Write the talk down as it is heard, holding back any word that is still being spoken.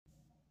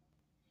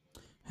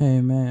Hey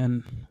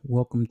man,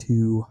 welcome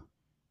to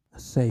a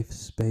safe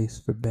space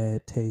for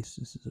bad taste.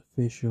 This is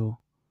official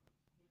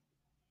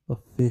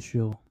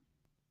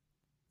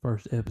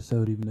first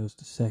episode, even though it's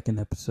the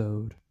second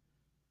episode.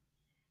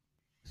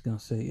 It's gonna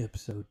say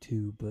episode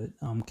 2, but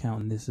I'm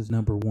counting this as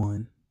number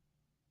 1.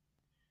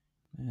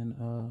 And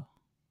I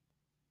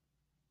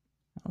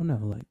don't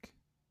know, like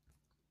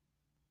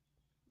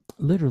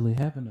literally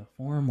having a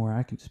forum where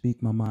I can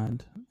speak my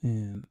mind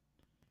and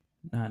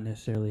not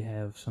necessarily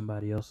have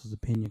somebody else's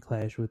opinion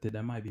clash with it.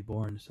 That might be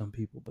boring to some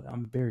people, but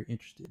I'm very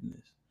interested in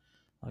this.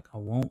 Like I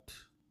won't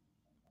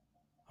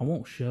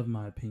shove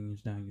my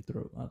opinions down your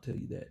throat. I'll tell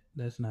you that.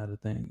 That's not a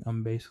thing.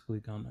 I'm basically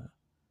gonna,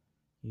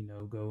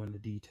 go into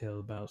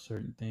detail about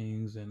certain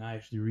things. And I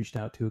actually reached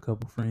out to a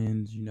couple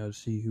friends, to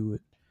see who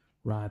would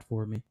ride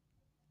for me,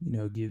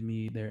 give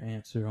me their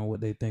answer on what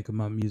they think of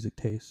my music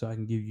taste so I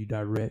can give you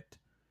direct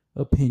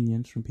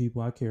opinions from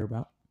people I care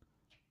about.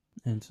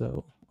 And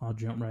so I'll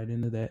jump right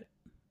into that.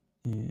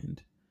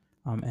 And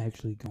I'm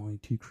actually going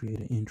to create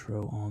an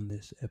intro on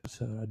this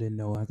episode. I didn't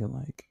know I could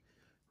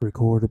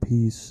record a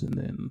piece and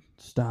then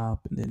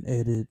stop and then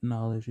edit and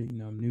all that shit.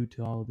 I'm new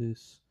to all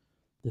this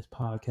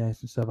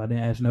podcast and stuff. I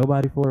didn't ask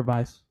nobody for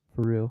advice,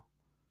 for real.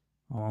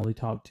 I only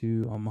talked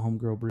to my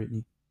homegirl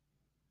Brittany.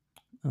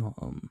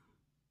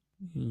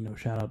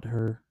 Shout out to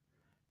her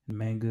and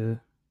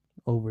Manga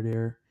over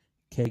there,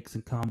 cakes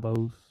and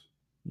combos.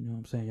 You know what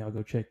I'm saying? Y'all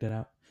go check that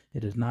out.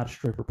 It is not a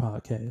stripper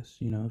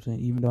podcast. You know what I'm saying?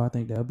 Even though I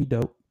think that would be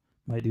dope.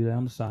 Might do that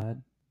on the side.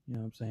 You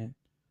know what I'm saying?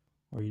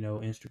 Or,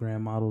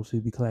 Instagram models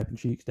who be clapping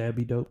cheeks. That'd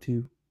be dope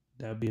too.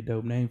 That'd be a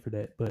dope name for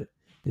that. But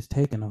it's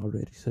taken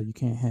already, so you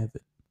can't have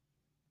it.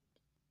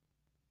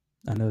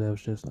 I know that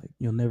was just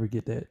you'll never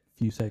get that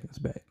few seconds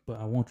back. But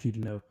I want you to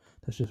know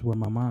that's just where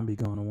my mind be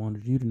going. I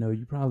wanted you to know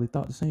you probably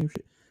thought the same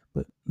shit.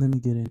 But let me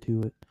get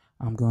into it.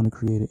 I'm going to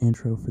create an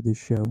intro for this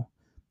show.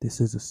 This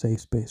is a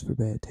safe space for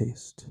bad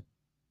taste.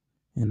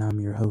 And I'm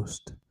your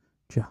host,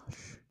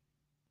 Josh.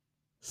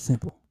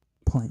 Simple.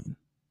 Plain.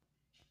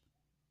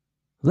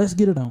 Let's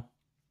get it on.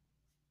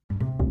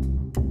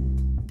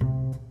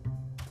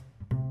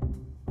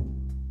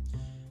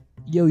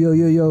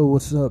 Yo,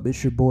 what's up?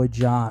 It's your boy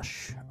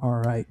Josh.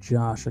 Alright,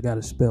 Josh, I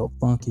gotta spell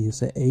funky.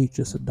 It's a H,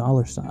 it's a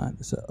 $sign.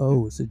 It's a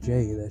O, it's a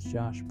J. That's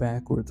Josh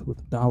backwards with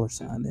a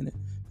 $sign in it.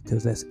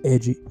 Because that's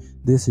edgy.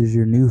 This is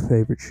your new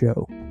favorite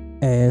show.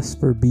 Ass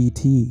for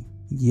BT.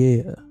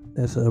 Yeah,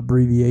 that's an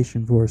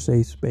abbreviation for a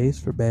safe space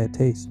for bad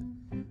taste.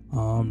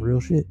 Real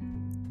shit.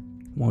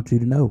 Want you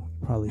to know.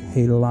 Probably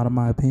hate a lot of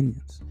my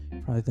opinions.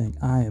 Probably think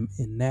I am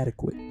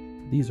inadequate.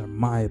 These are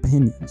my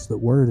opinions. The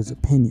word is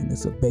opinion.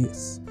 It's a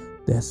base.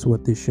 That's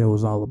what this show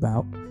is all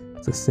about.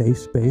 It's a safe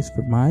space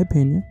for my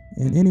opinion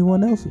and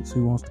anyone else's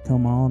who wants to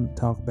come on and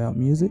talk about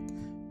music.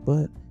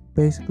 But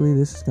basically,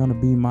 this is going to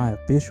be my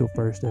official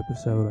first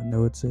episode. I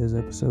know it says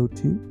episode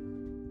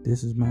 2.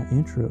 This is my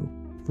intro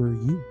for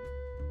you.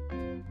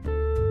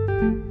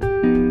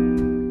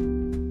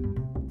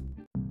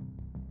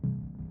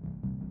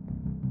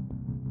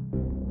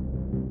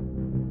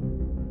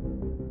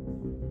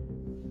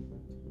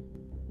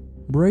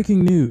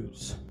 Breaking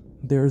news.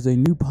 There's a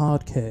new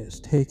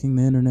podcast taking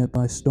the internet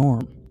by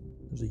storm.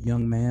 There's a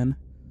young man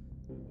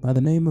by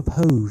the name of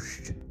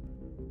Hoj.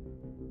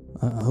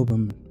 I hope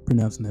I'm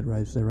pronouncing that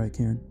right. Is that right,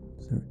 Karen?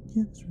 Is that right?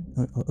 Yeah, that's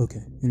right.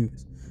 Okay.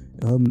 Anyways,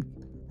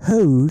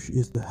 Hoj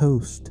is the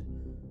host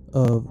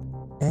of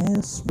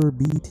Ass for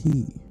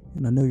BT,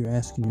 and I know you're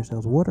asking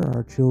yourselves, what are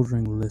our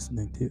children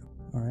listening to?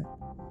 All right.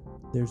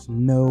 There's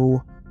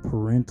no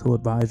parental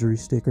advisory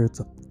sticker. It's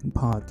a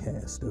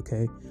podcast.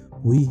 Okay.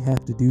 We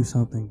have to do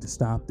something to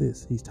stop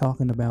this. He's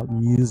talking about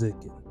music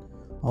and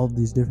all of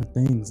these different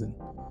things,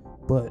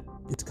 but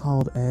it's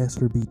called Ass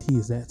for BT.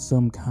 Is that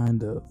some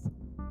kind of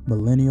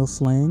millennial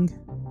slang?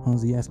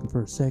 Is he asking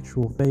for a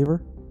sexual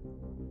favor?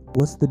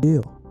 What's the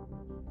deal?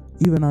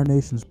 Even our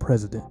nation's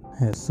president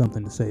has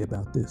something to say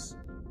about this.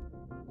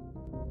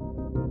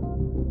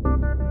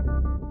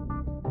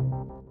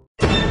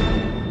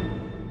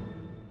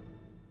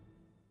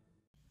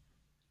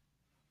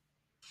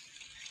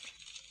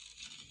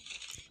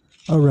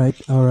 All right.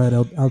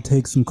 I'll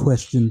take some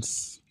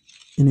questions.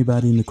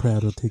 Anybody in the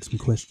crowd will take some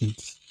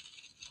questions.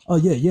 Oh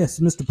yeah, yes,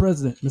 Mr.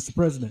 President.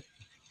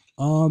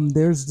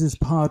 There's this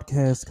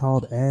podcast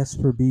called Ask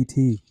for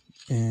BT,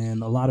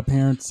 and a lot of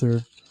parents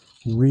are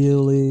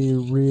really,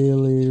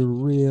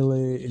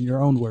 in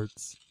your own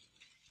words,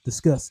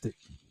 disgusted.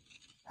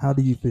 How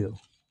do you feel?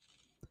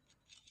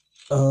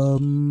 I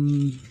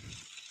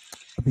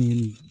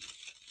mean,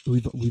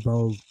 we've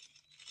all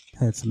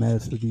had some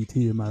Ask for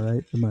BT. Am I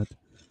right? Hold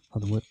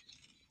on, what?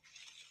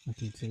 I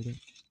can't say that.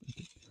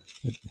 Okay.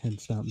 It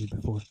hadn't stopped me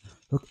before.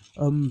 Okay.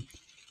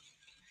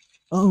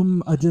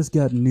 I just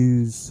got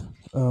news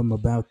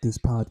about this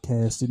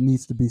podcast. It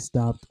needs to be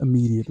stopped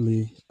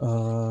immediately.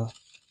 I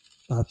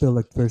feel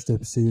like the first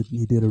episode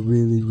he did a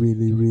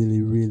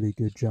really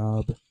good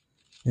job,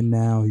 and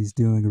now he's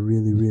doing a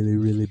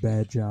really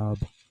bad job.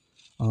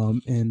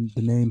 And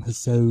the name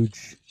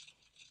Hasoj,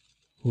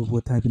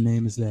 what type of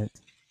name is that?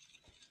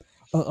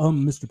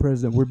 Mr.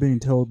 President, we're being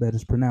told that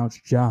it's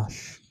pronounced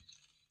Josh.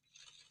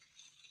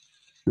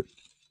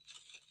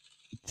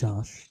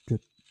 Josh.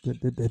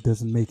 That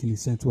doesn't make any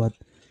sense.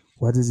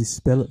 Why does he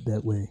spell it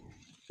that way?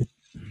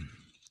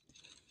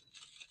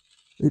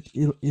 It,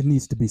 it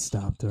needs to be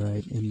stopped, all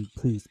right? And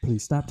please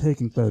stop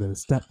taking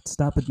photos.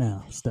 Stop it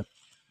now. Stop.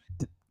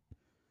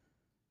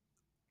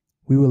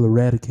 We will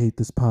eradicate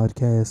this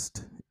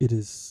podcast.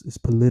 It's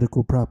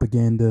political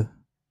propaganda.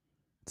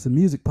 It's a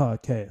music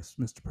podcast,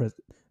 Mr.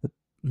 President.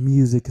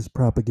 Music is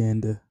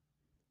propaganda.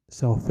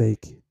 It's all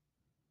fake.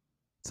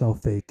 It's all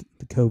fake.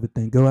 The COVID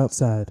thing. Go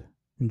outside.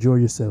 Enjoy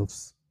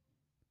yourselves.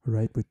 All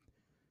right?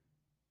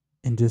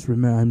 And just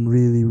remember, I'm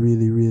really,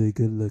 really, really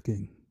good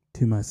looking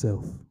to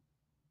myself.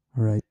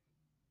 All right?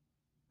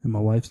 And my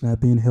wife's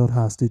not being held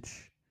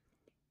hostage.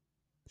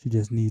 She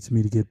just needs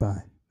me to get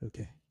by.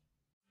 Okay.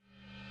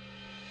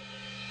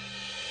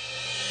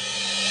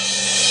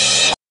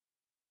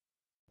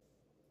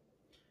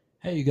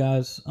 Hey you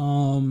guys,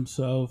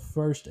 so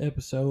first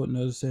episode,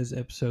 notice it says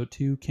episode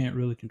 2, can't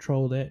really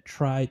control that,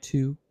 try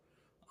to,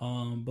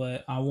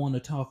 but I want to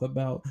talk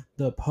about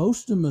the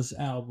posthumous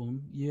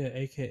album, yeah,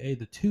 aka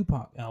the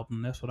Tupac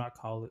album, that's what I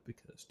call it,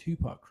 because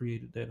Tupac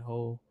created that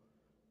whole,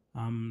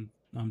 I'm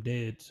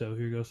dead, so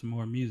here goes some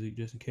more music,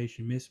 just in case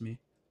you miss me.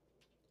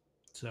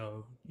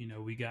 So,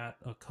 we got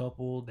a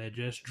couple that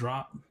just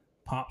dropped,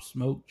 Pop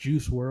Smoke,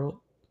 Juice WRLD,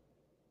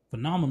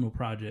 phenomenal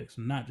projects.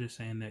 I'm not just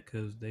saying that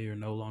because they are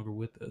no longer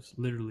with us.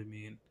 Literally,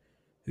 mean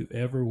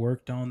whoever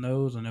worked on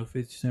those. I know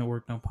 50 Cent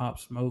worked on Pop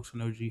Smokes. I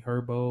know G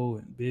Herbo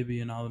and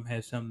Bibby and all them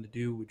had something to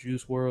do with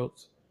Juice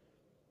WRLD's.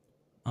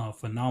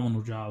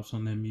 Phenomenal jobs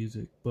on their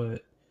music.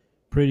 But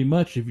pretty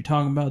much, if you're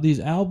talking about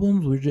these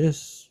albums,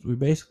 we're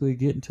basically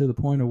getting to the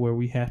point of where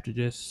we have to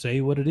just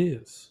say what it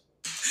is.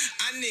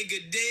 I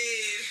nigga dead.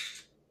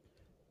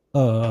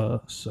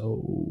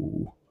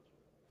 So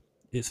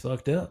it's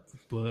fucked up,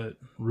 but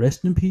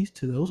rest in peace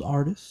to those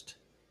artists.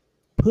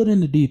 Put in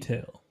the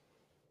detail.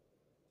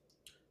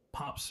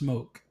 Pop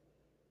Smoke.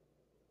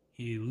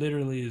 He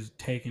literally is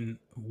taken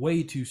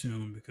way too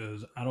soon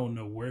because I don't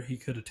know where he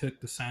could have took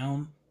the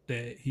sound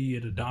that he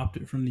had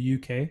adopted from the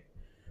UK.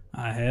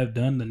 I have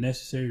done the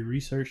necessary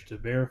research to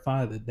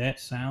verify that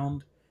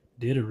sound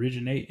did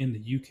originate in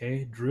the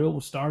UK. Drill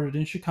was started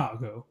in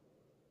Chicago,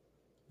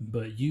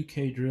 but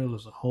UK drill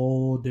is a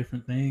whole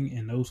different thing,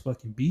 and those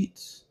fucking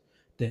beats,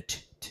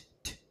 that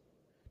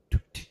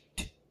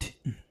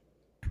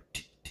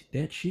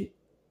shit,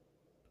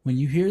 when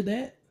you hear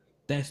that,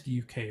 that's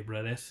the UK,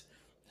 bro. That's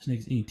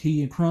niggas eating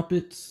tea and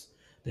crumpets.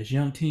 That's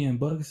Young T and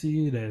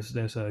Bugsy.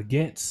 That's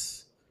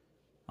Getz.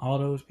 All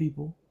those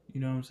people. You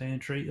know what I'm saying?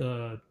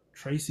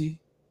 Tracy.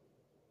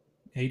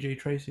 AJ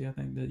Tracy, I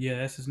think.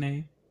 That's his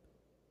name.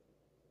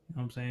 You know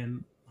what I'm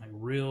saying? Like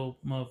real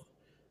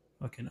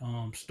motherfucking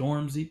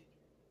Stormzy.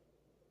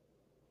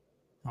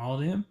 All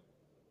of them.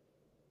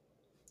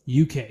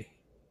 UK.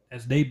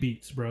 That's they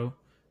beats, bro.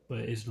 But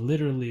it's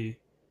literally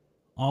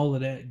all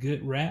of that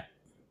good rap.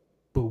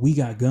 But we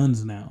got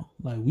guns now.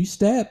 Like, we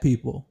stab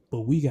people,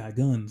 but we got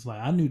guns.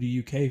 Like, I knew the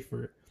UK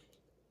for,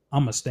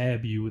 I'm going to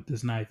stab you with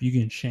this knife. You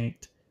getting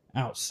shanked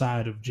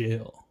outside of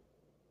jail.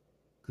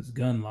 Because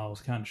gun law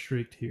is kind of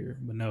strict here.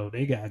 But no,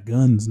 they got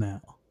guns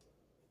now.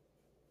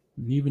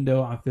 And even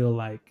though I feel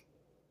like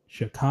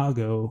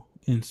Chicago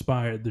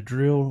inspired the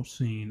drill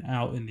scene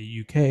out in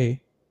the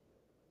UK,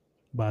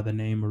 by the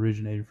name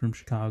originated from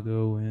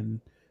Chicago, and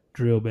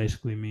drill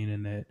basically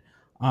meaning that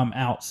I'm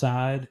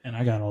outside and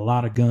I got a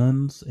lot of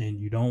guns and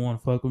you don't want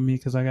to fuck with me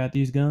because I got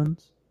these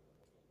guns.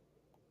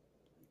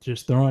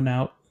 Just throwing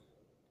out.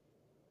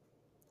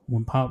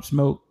 When Pop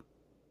Smoke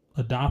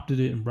adopted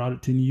it and brought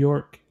it to New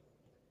York,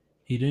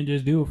 he didn't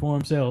just do it for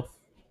himself.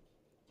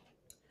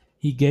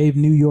 He gave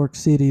New York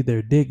City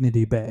their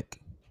dignity back.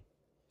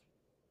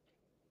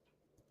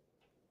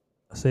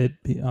 I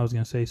was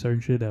going to say certain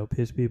shit that would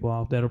piss people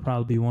off. That'll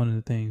probably be one of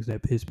the things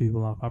that piss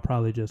people off. I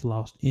probably just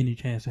lost any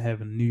chance of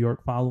having a New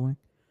York following.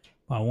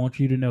 I want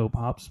you to know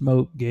Pop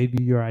Smoke gave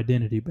you your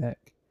identity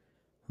back.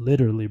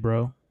 Literally,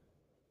 bro.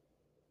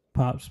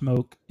 Pop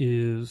Smoke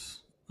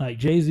is like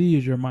Jay-Z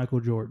is your Michael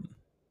Jordan.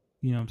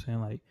 You know what I'm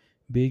saying? Like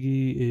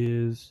Biggie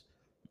is,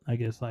 I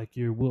guess, like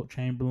your Wilt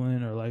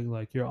Chamberlain, or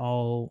like you're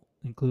all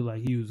include,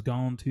 like he was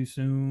gone too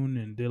soon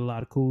and did a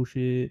lot of cool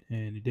shit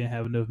and he didn't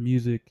have enough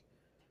music,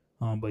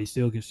 but he's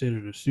still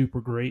considered a super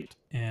great,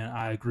 and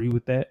I agree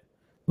with that.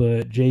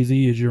 But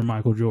Jay-Z is your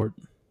Michael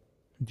Jordan.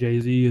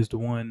 Jay-Z is the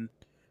one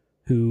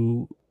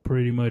who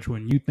pretty much,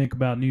 when you think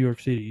about New York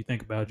City, you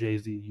think about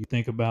Jay-Z. You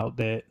think about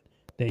that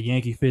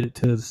Yankee fitted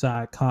to the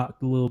side,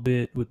 cocked a little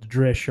bit with the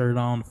dress shirt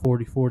on, the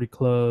 40/40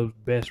 Club,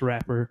 best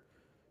rapper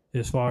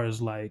as far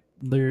as like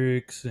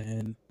lyrics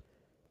and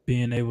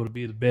being able to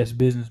be the best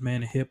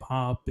businessman in hip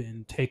hop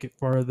and take it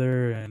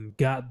further, and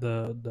got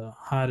the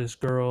hottest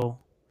girl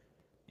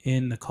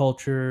in the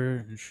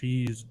culture, and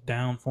she's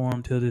down for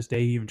him till this day.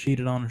 He even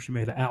cheated on her. She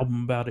made an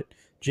album about it.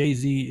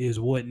 Jay-Z is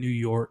what New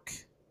York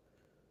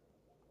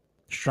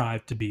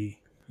strive to be.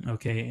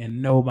 Okay,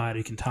 and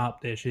nobody can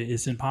top that shit.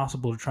 It's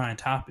impossible to try and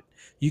top it.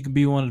 You can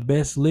be one of the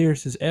best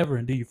lyricists ever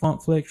and do your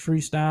funk flex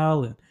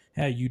freestyle, and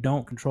hey, you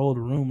don't control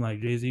the room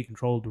like Jay-Z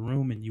controlled the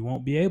room, and you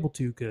won't be able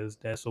to because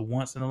that's a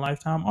once in a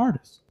lifetime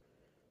artist.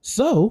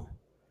 So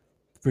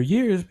for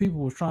years, people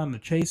were trying to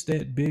chase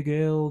that Big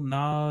L,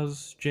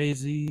 Nas,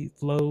 Jay-Z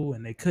flow,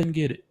 and they couldn't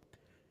get it.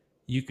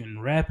 You can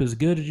rap as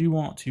good as you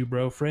want to,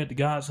 bro. Fred the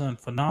Godson,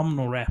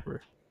 phenomenal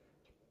rapper.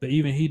 But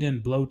even he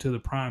didn't blow to the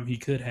prime he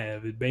could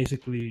have. It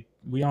basically,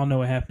 we all know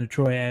what happened to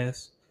Troy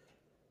Ass.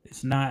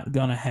 It's not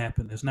going to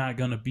happen. It's not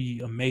going to be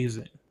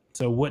amazing.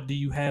 So what do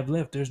you have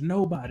left? There's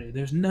nobody.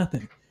 There's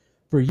nothing.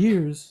 For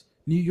years,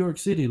 New York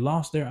City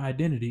lost their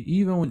identity.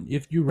 Even when,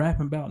 if you're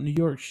rapping about New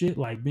York shit,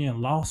 like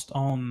being lost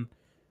on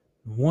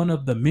one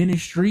of the many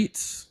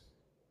streets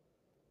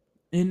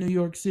in New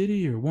York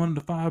City or one of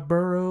the five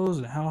boroughs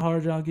and how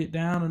hard y'all get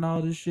down and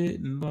all this shit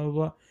and blah,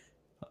 blah,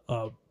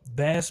 blah.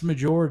 Vast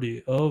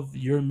majority of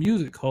your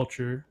music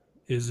culture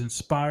is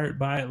inspired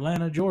by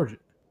Atlanta, Georgia.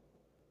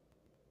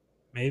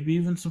 Maybe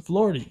even some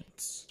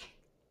Floridians.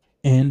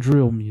 And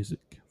drill music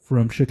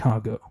from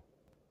Chicago.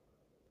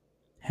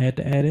 Had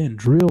to add in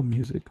drill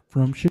music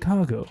from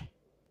Chicago.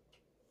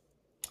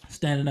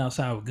 Standing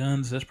outside with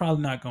guns, that's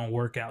probably not going to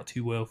work out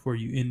too well for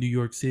you in New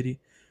York City,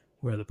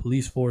 where the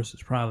police force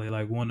is probably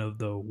like one of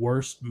the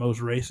worst,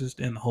 most racist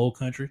in the whole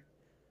country.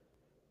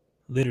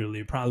 Literally,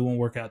 it probably won't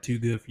work out too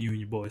good for you and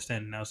your boys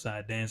standing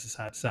outside, dancing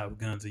side to side with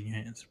guns in your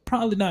hands.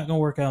 Probably not going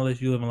to work out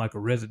unless you live in like a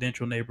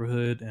residential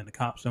neighborhood and the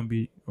cops don't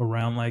be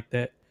around like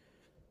that.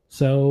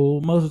 So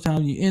most of the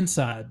time you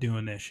inside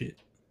doing that shit.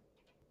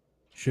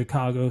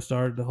 Chicago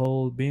started the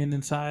whole being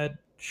inside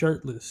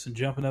shirtless and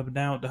jumping up and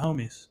down with the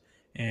homies.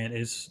 And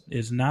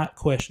it's not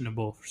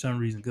questionable for some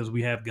reason because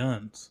we have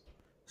guns.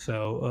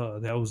 So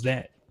that was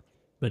that.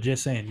 But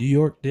just saying, New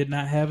York did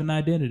not have an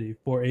identity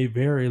for a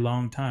very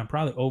long time,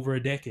 probably over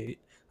a decade.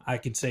 I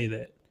can say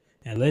that.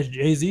 Unless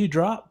Jay-Z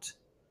dropped,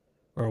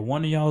 or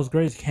one of y'all's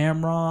greats,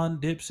 Cameron,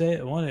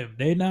 Dipset, one of them,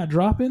 they not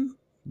dropping,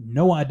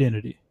 no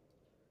identity.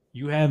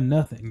 You have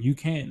nothing. You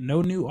can't,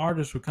 no new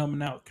artists were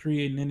coming out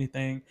creating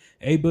anything.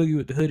 A Boogie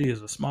with the Hoodie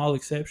is a small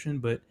exception,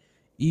 but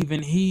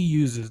even he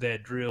uses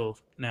that drill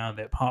now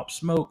that Pop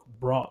Smoke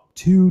brought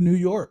to New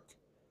York.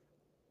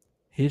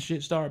 His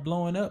shit started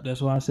blowing up.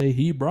 That's why I say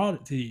he brought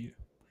it to you.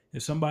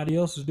 If somebody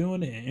else is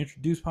doing it and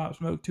introduce Pop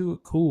Smoke to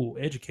it, cool,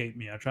 educate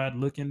me. I tried to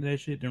look into that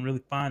shit, didn't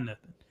really find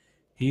nothing.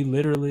 He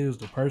literally was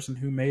the person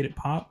who made it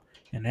pop,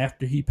 and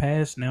after he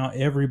passed, now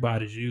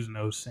everybody's using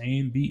those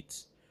same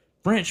beats.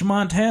 French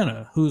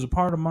Montana, who's a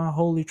part of my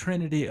holy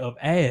trinity of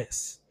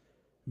ass.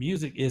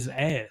 Music is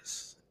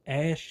ass.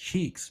 Ass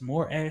cheeks.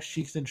 More ass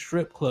cheeks than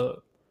strip club.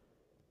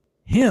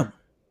 Him.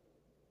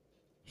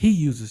 He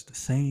uses the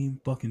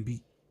same fucking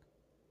beat.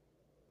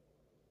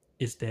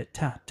 It's that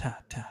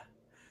ta-ta-ta.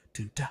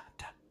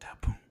 Do-da-da-da,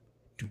 boom.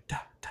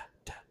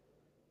 Do-da-da-da.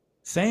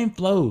 Same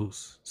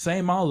flows.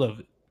 Same all of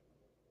it.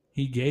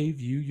 He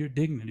gave you your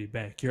dignity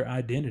back, your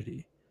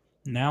identity.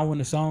 Now when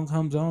the song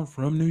comes on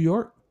from New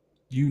York,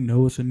 you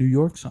know it's a New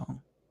York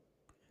song.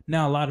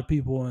 Now a lot of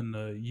people in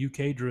the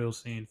UK drill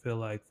scene feel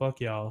like,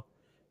 fuck y'all.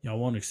 Y'all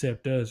won't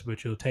accept us,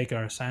 but you'll take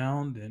our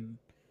sound and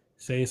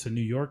say it's a New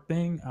York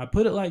thing. I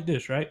put it like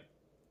this, right?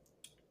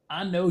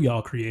 I know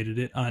y'all created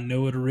it. I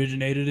know it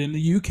originated in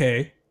the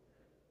UK.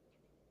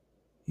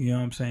 You know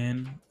what I'm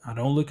saying? I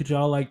don't look at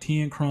y'all like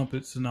tea and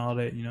crumpets and all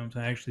that. You know what I'm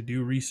saying? I actually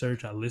do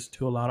research. I listen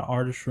to a lot of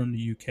artists from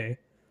the UK.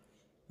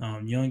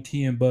 Young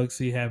T and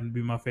Bugsy happen to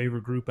be my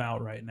favorite group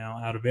out right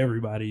now, out of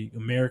everybody,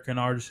 American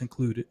artists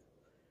included.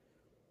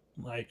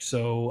 Like,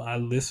 so I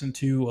listen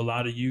to a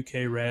lot of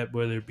UK rap,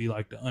 whether it be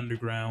like the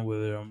underground,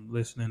 whether I'm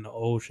listening to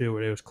old shit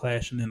where they was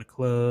clashing in the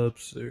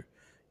clubs, or,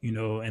 you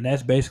know, and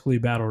that's basically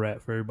battle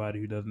rap for everybody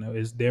who doesn't know.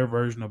 It's their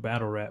version of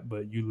battle rap,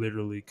 but you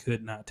literally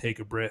could not take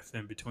a breath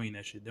in between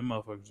that shit. Them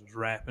motherfuckers was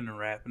rapping and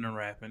rapping and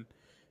rapping,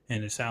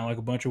 and it sounded like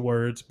a bunch of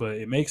words, but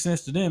it makes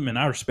sense to them, and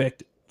I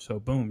respect it. So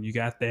boom, you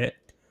got that.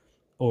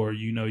 Or,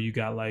 you know, you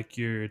got like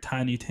your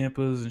Tiny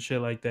Tempas and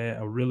shit like that.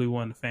 I really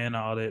wasn't a fan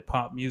of all that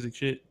pop music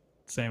shit.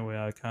 Same way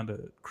I kind of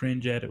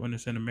cringe at it when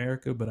it's in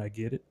America, but I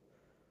get it.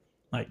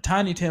 Like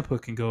Tiny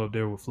Tempa can go up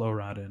there with Flo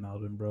Rida and all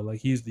them, bro. Like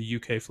he's the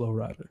UK Flo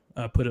Rida.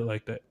 I put it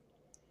like that.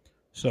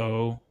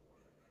 So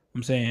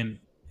I'm saying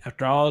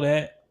after all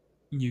that,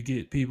 you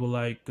get people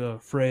like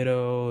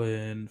Fredo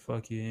and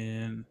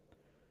fucking,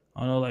 I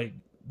don't know, like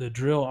the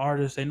drill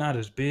artists. They're not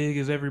as big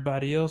as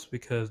everybody else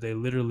because they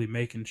literally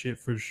making shit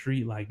for the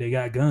street. Like they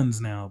got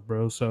guns now,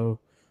 bro. So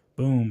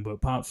boom.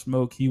 But Pop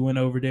Smoke, he went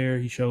over there.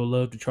 He showed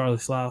love to Charlie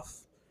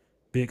Sloth.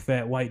 Big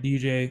fat white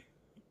DJ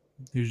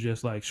who's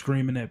just like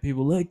screaming at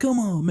people like, come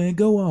on, man,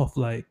 go off.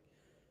 Like,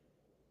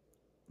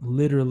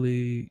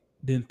 literally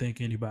didn't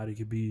think anybody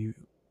could be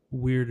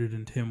weirder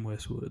than Tim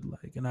Westwood.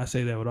 Like, and I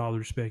say that with all the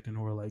respect in the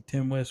world. Like,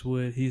 Tim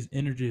Westwood, his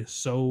energy is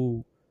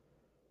so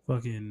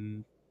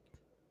fucking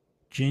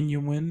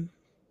genuine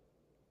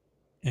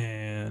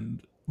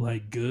and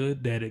like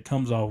good that it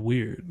comes off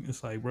weird.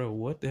 It's like, bro,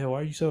 what the hell? Why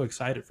are you so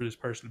excited for this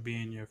person to be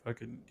in your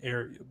fucking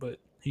area? But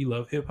he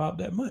loved hip hop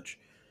that much.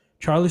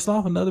 Charlie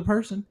Sloth, another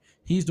person.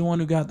 He's the one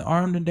who got the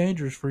Armed and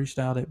Dangerous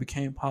freestyle that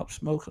became Pop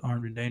Smoke's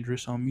Armed and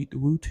Dangerous on Meet the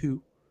Woo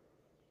 2.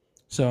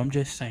 So I'm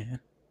just saying,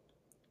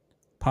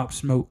 Pop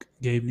Smoke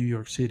gave New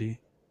York City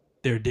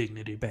their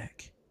dignity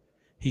back.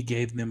 He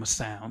gave them a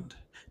sound.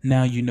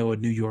 Now you know a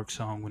New York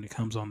song when it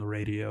comes on the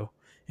radio,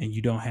 and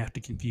you don't have to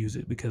confuse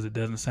it because it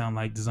doesn't sound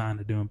like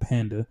Designer doing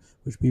Panda,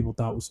 which people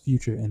thought was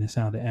Future, and it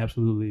sounded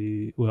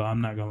absolutely, well,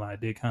 I'm not going to lie,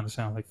 it did kind of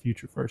sound like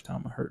Future first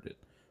time I heard it.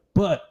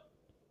 But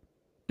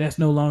that's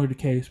no longer the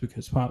case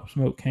because Pop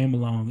Smoke came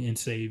along and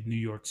saved New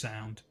York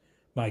sound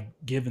by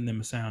giving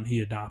them a sound he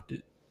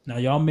adopted. Now,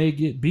 y'all may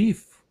get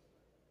beef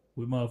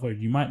with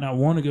motherfuckers. You might not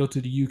want to go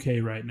to the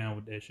UK right now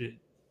with that shit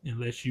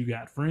unless you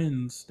got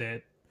friends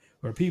that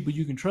or people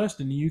you can trust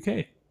in the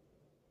UK.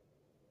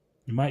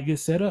 You might get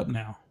set up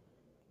now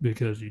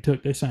because you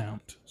took their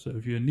sound. So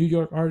if you're a New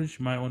York artist,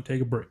 you might want to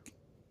take a break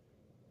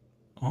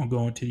on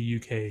going to the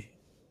UK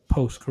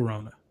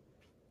post-corona.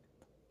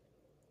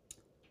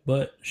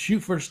 But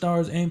Shoot for the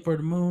Stars, Aim for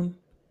the Moon,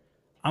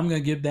 I'm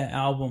going to give that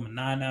album a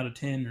 9 out of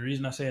 10. The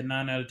reason I say a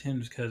 9 out of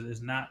 10 is because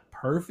it's not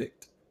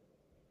perfect.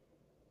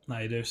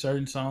 Like, there's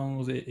certain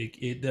songs,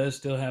 it does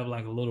still have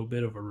like a little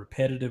bit of a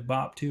repetitive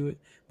bop to it.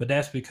 But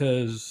that's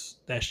because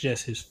that's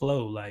just his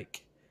flow.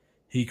 Like,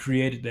 he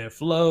created that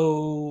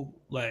flow.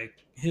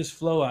 Like, his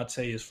flow, I'd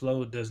say his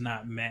flow does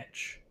not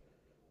match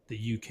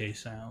the UK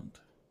sound.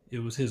 It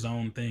was his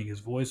own thing. His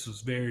voice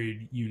was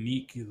very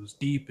unique. It was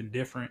deep and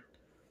different.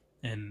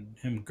 And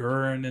him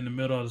gurring in the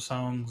middle of the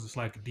songs, it's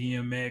like a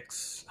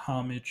DMX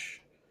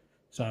homage.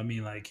 So, I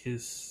mean, like,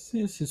 his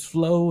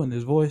flow and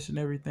his voice and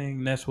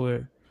everything, that's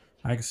where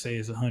I can say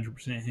it's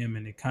 100% him.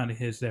 And it kind of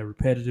hits that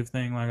repetitive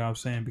thing, like I was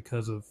saying,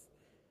 because of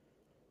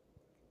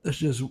that's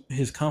just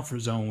his comfort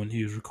zone when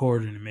he was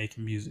recording and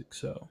making music.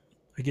 So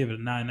I give it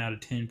a 9 out of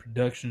 10.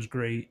 Production's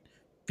great.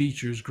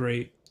 Features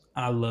great.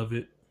 I love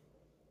it.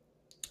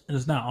 And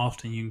it's not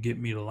often you can get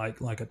me to like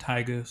a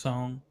Tyga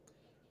song,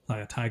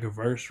 like a Tyga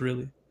verse,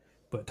 really.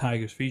 But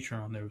Tyga's feature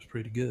on there was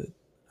pretty good.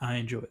 I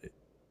enjoyed it.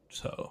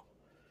 So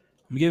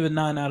I'm going to give it a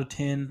 9 out of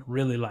 10.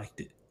 Really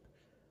liked it.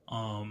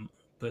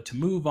 But to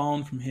move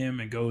on from him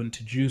and go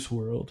into Juice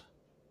WRLD,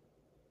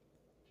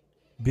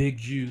 Big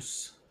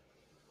Juice,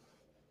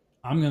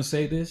 I'm going to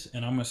say this,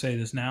 and I'm going to say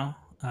this now.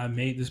 I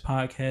made this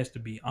podcast to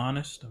be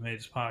honest. I made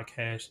this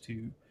podcast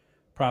to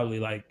probably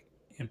like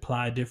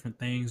imply different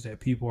things that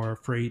people are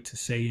afraid to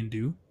say and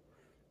do.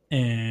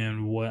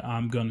 And what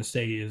I'm going to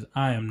say is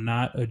I am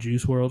not a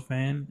Juice WRLD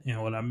fan.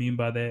 And what I mean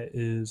by that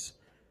is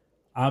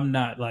I'm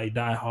not like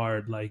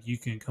diehard. Like, you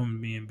can come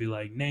to me and be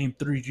like, name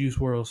 3 Juice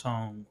WRLD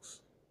songs.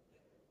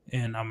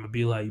 And I'm going to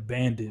be like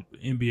Bandit,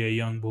 NBA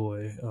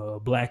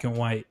Youngboy, Black and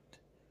White.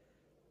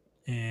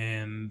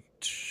 And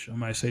I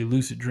might say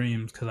Lucid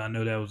Dreams because I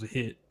know that was a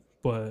hit.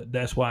 But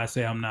that's why I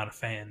say I'm not a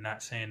fan.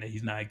 Not saying that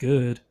he's not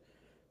good.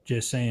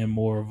 Just saying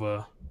more of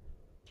a,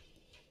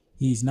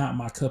 he's not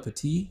my cup of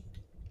tea,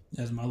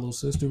 as my little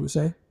sister would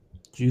say.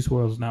 Juice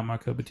WRLD is not my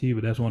cup of tea,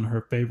 but that's one of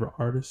her favorite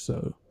artists.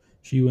 So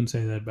she wouldn't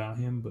say that about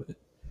him, but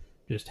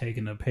just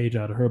taking a page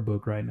out of her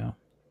book right now.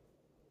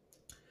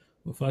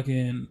 But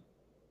fucking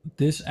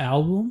this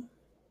album,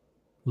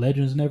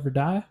 Legends Never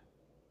Die,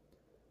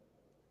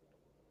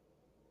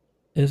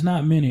 there's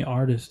not many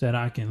artists that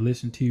I can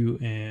listen to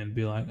and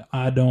be like,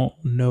 I don't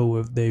know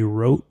if they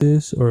wrote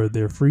this or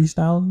they're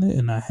freestyling it,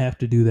 and I have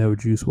to do that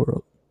with Juice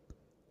WRLD.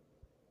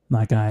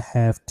 Like, I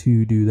have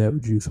to do that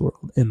with Juice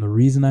WRLD. And the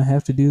reason I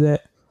have to do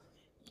that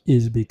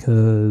is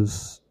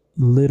because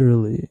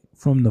literally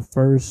from the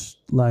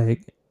first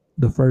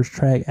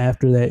track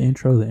after that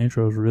intro, the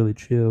intro is really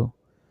chill.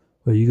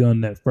 But you go in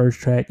that first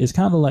track, it's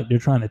kind of like they're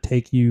trying to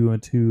take you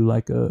into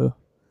like a,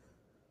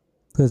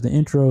 because the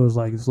intro is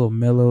like this little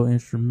mellow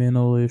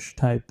instrumental-ish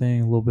type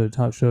thing, a little bit of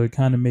talk show. It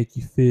kind of make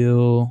you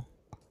feel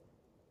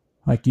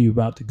like you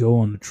about to go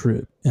on a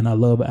trip. And I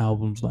love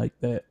albums like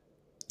that.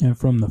 And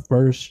from the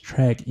first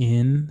track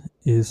in,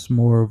 it's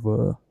more of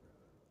a,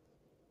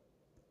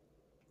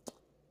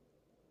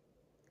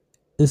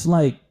 it's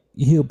like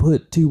he'll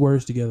put 2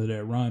 words together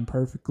that rhyme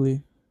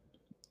perfectly,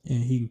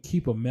 and he can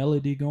keep a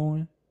melody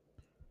going.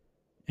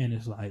 And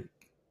it's like,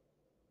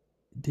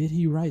 did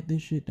he write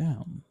this shit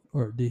down?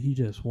 Or did he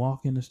just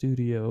walk in the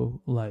studio,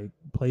 like,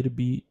 play the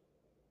beat,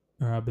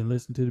 or I've been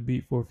listening to the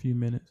beat for a few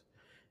minutes,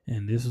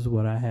 and this is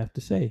what I have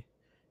to say.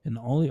 And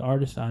the only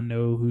artist I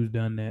know who's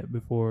done that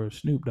before is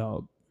Snoop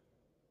Dogg.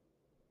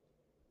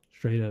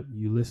 Straight up,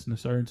 you listen to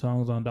certain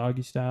songs on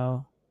Doggy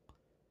Style,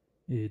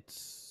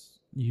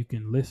 you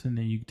can listen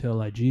and you can tell,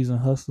 like G's and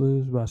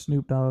Hustlers by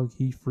Snoop Dogg,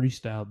 he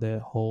freestyled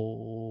that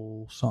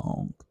whole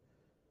song.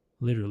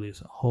 Literally,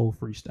 it's a whole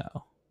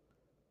freestyle.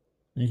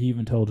 And he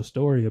even told a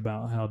story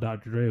about how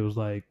Dr. Dre was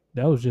like,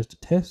 that was just a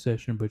test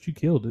session, but you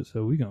killed it,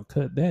 so we're going to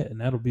cut that,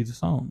 and that'll be the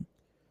song.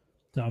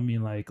 So, I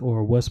mean, like,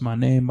 or What's My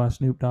Name by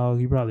Snoop Dogg,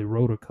 he probably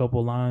wrote a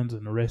couple lines,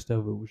 and the rest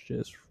of it was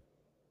just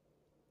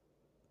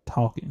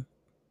talking.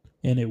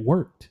 And it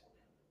worked.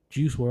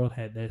 Juice WRLD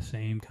had that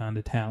same kind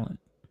of talent.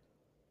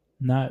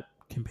 Not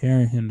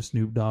comparing him to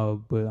Snoop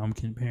Dogg, but I'm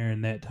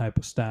comparing that type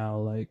of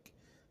style, like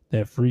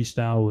that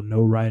freestyle with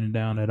no writing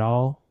down at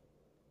all.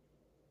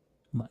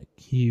 Like,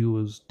 he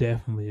was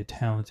definitely a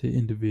talented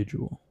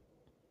individual.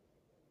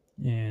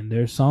 And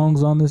there's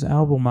songs on this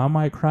album I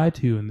might cry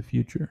to in the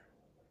future.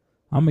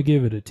 I'm going to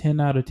give it a 10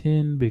 out of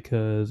 10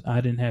 because I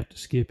didn't have to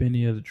skip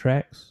any of the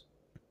tracks.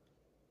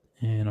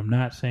 And I'm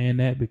not saying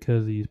that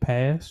because he's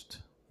passed.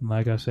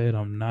 Like I said,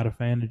 I'm not a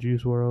fan of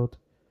Juice WRLD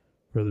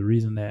for the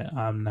reason that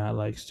I'm not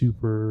like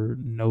super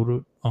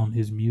noted on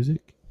his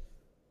music.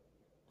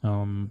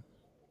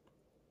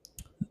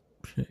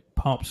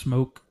 Pop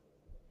Smoke,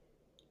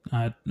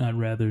 I'd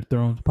rather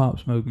throw in Pop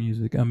Smoke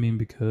music. I mean,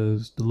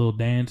 because the little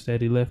dance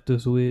that he left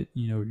us with,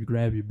 you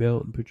grab your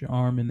belt and put your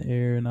arm in the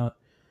air and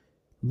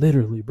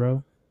literally,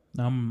 bro.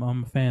 I'm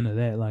a fan of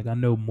that. Like, I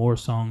know more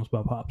songs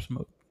by Pop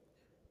Smoke.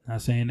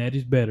 Not saying that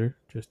he's better,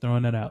 just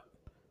throwing that out.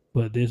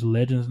 But this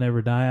Legends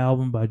Never Die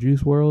album by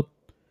Juice WRLD,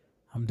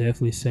 I'm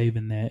definitely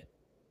saving that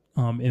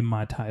in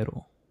my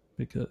title,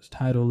 because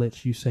title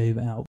lets you save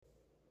album.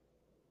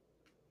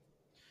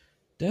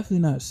 Definitely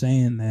not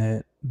saying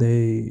that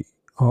they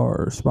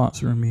are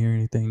sponsoring me or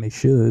anything. They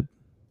should,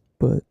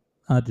 but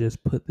I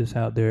just put this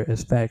out there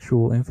as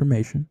factual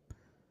information.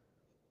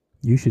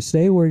 You should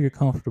stay where you're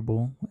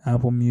comfortable.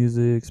 Apple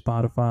Music,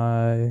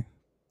 Spotify,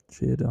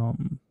 shit.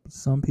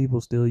 Some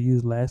people still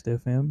use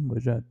Last.fm,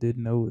 which I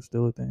didn't know was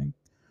still a thing.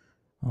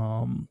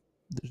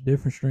 There's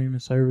different streaming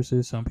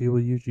services. Some people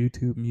use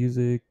YouTube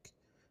Music.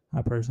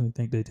 I personally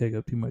think they take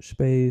up too much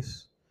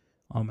space.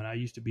 And I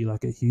used to be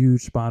like a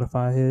huge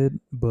Spotify head,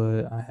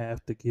 but I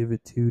have to give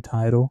it to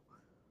Tidal.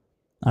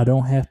 I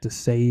don't have to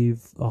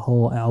save a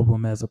whole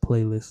album as a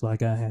playlist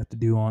like I have to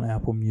do on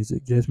Apple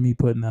Music. Just me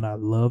putting that I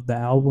love the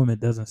album, it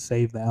doesn't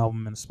save the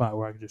album in a spot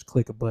where I can just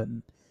click a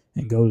button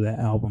and go to that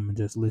album and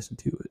just listen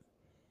to it.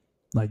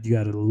 Like, you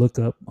got to look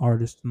up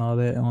artists and all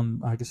that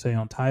on, I could say,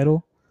 on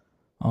Tidal.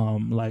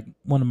 Like,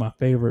 one of my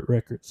favorite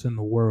records in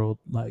the world,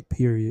 like,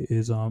 period,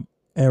 is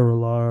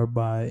Erelar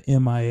by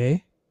MIA.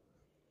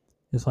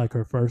 It's like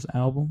her first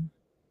album.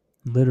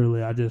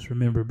 Literally, I just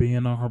remember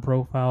being on her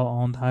profile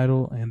on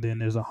Tidal, and then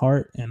there's a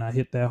heart, and I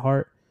hit that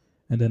heart,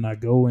 and then I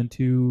go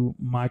into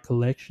my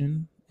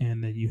collection,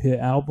 and then you hit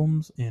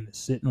albums, and it's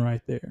sitting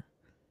right there.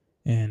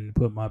 And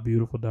put My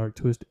Beautiful Dark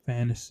Twisted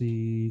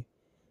Fantasy,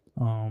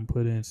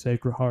 put in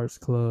Sacred Hearts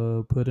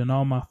Club, put in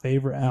all my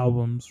favorite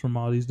albums from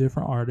all these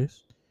different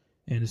artists,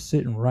 and it's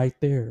sitting right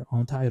there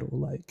on Tidal.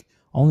 Like,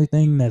 only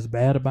thing that's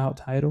bad about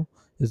Tidal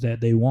is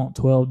that they want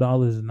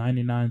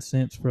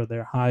 $12.99 for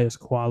their highest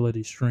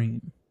quality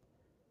stream.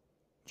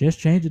 Just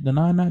change it to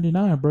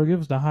 $9.99, bro. Give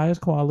us the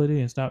highest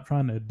quality and stop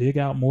trying to dig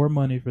out more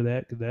money for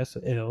that, because that's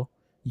an L.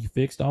 You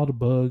fixed all the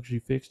bugs. You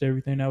fixed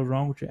everything that was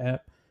wrong with your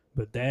app,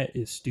 but that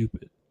is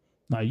stupid.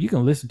 Like, you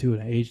can listen to it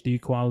in HD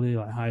quality,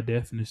 like high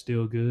def, and it's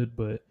still good,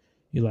 but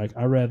you're like,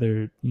 I'd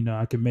rather,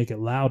 I can make it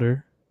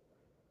louder.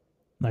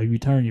 Like, if you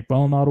turn your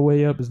phone all the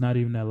way up, it's not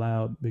even that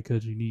loud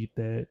because you need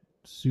that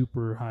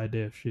super high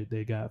def shit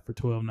they got for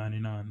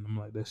 $12.99. I'm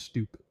like, that's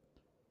stupid.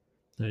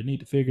 They need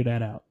to figure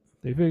that out.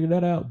 They figure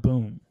that out,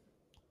 boom.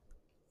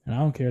 And I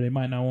don't care. They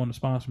might not want to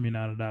sponsor me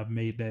now that I've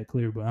made that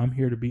clear, but I'm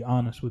here to be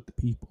honest with the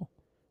people.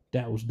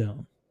 That was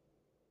dumb.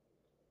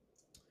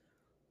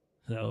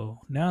 So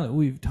now that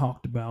we've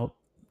talked about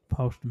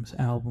posthumous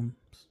albums,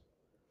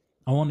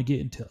 I want to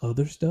get into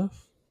other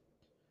stuff.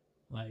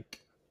 Like,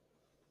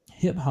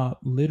 hip hop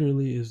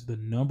literally is the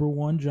number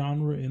one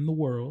genre in the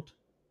world.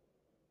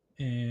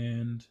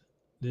 And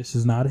this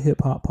is not a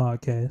hip hop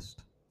podcast.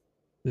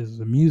 This is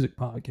a music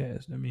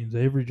podcast. That means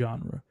every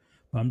genre.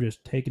 But I'm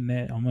just taking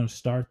that. I'm going to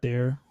start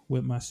there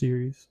with my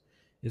series.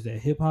 Is that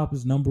hip hop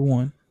is number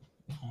one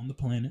on the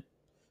planet,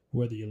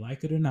 whether you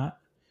like it or not.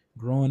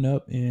 Growing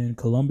up in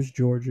Columbus,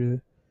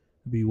 Georgia,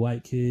 be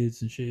white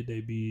kids and shit.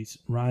 They be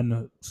riding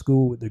to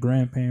school with their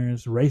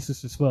grandparents,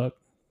 racist as fuck.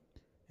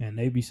 And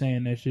they be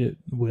saying that shit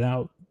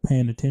without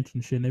paying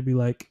attention to shit. And they be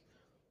like,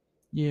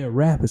 yeah,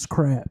 rap is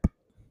crap.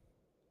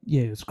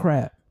 Yeah, it's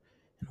crap.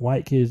 And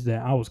white kids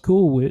that I was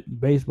cool with,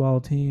 baseball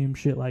team,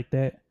 shit like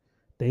that,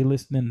 they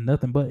listening to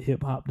nothing but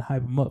hip hop to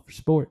hype them up for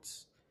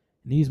sports.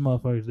 And these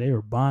motherfuckers, they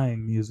were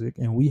buying music,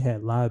 and we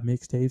had live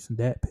mixtapes and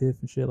Dat Piff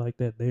and shit like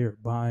that. They are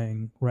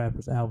buying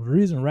rappers' albums. The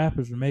reason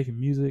rappers were making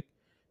music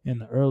in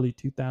the early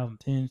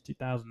 2010s,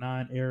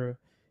 2009 era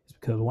is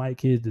because white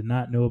kids did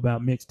not know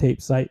about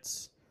mixtape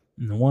sites.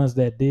 And the ones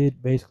that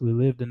did basically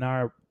lived in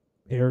our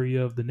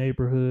area of the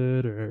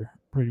neighborhood or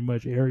pretty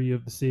much area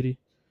of the city.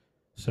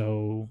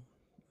 So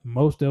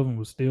most of them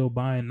was still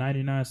buying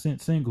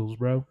 99-cent singles,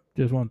 bro.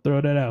 Just want to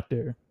throw that out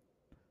there.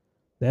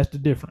 That's the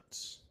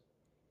difference.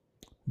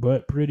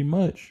 But pretty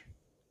much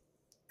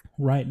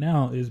right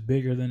now is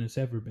bigger than it's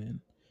ever been.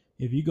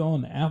 If you go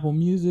on the Apple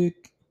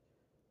Music,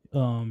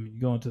 you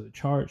go into the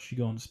charts, you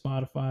go into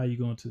Spotify, you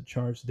go into the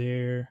charts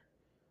there.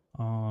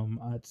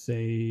 I'd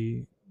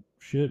say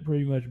should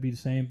pretty much be the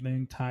same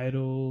thing.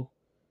 Tidal,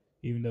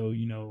 even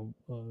though,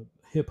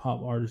 hip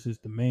hop artist is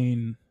the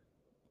main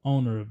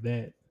owner of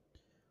that.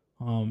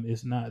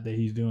 It's not that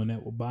he's doing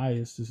that with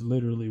bias. It's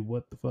literally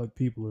what the fuck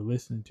people are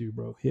listening to,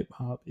 bro. Hip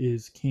hop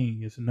is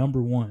king. It's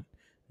number one.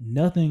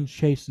 Nothing's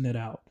chasing it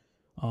out.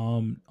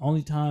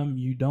 Only time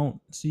you don't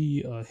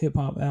see a hip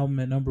hop album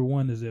at number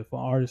one is if an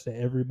artist that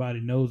everybody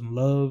knows and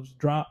loves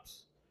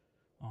drops.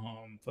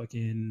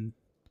 Fucking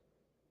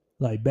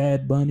like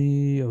Bad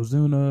Bunny,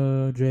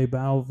 Ozuna, J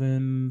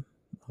Balvin,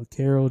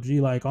 Carol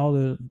G, like all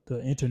the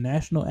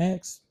international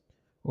acts,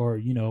 or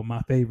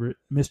my favorite,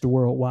 Mr.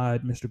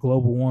 Worldwide, Mr.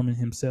 Global Warming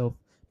himself,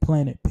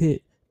 Planet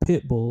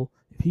Pitbull.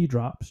 If he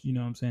drops, you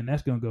know what I'm saying,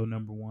 that's gonna go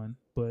number one.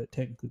 But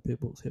technically,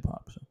 Pitbull's hip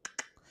hop. So,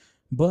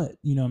 but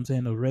you know what I'm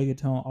saying, those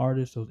reggaeton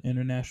artists, those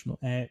international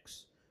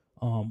acts,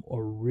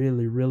 or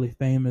really really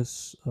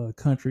famous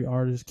country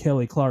artists,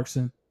 Kelly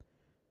Clarkson.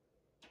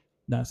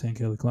 Not saying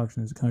Kelly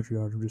Clarkson is a country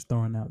artist. I'm just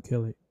throwing out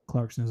Kelly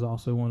Clarkson is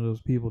also one of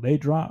those people. They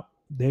drop,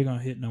 they're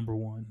gonna hit number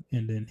one,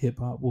 and then hip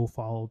hop will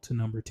follow to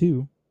number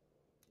two,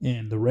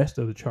 and the rest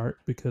of the chart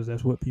because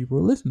that's what people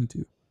are listening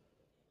to.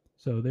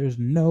 So there's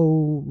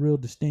no real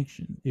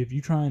distinction. If you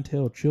try and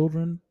tell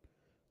children,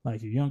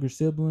 like your younger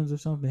siblings or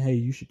something, hey,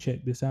 you should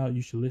check this out,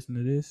 you should listen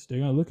to this, they're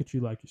gonna look at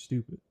you like you're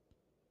stupid.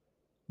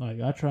 Like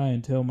I try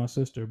and tell my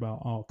sister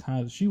about all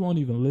kinds. She won't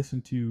even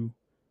listen to.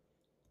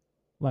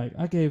 Like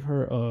I gave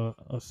her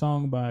a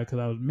song by because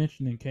I was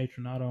mentioning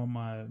Kaytranada on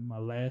my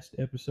last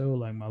episode,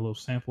 like my little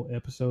sample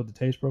episode, the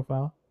taste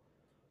profile,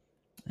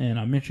 and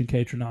I mentioned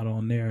Kaytranada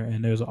on there.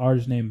 And there's an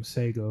artist named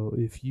Masego.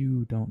 If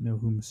you don't know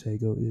who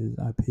Masego is,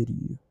 I pity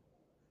you.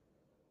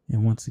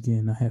 And once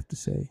again, I have to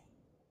say,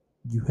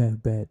 you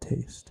have bad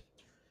taste.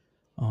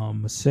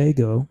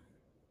 Masego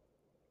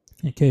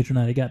and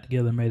Kaytranada got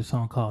together and made a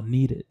song called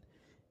 "Need It."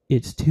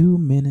 It's 2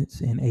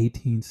 minutes and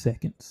 18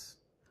 seconds.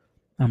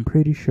 I'm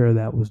pretty sure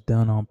that was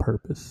done on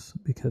purpose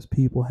because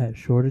people had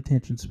short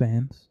attention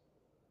spans.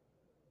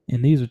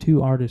 And these are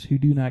two artists who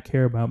do not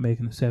care about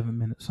making a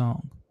 7-minute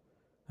song.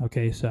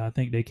 Okay, so I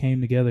think they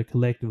came together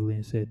collectively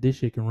and said, this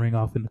shit can ring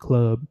off in the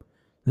club.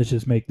 Let's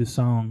just make this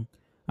song.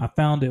 I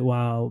found it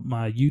while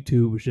my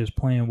YouTube was just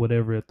playing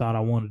whatever it thought I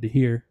wanted to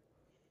hear.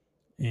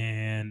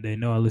 And they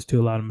know I listen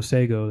to a lot of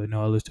Masego. They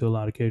know I listen to a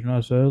lot of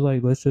Kaytranada. So I was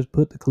like, let's just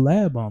put the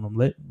collab on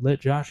them.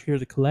 Let Josh hear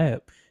the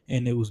collab.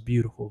 And it was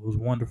beautiful. It was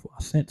wonderful.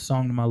 I sent the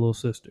song to my little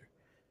sister.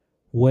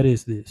 What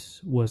is this?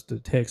 Was the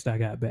text I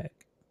got back.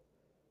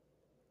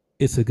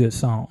 It's a good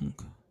song.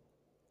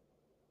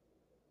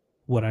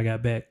 What I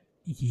got back,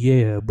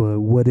 yeah,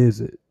 but what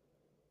is it?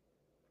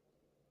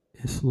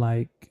 It's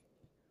like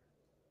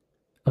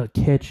a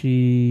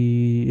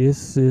catchy.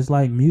 It's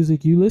like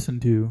music you listen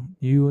to.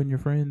 You and your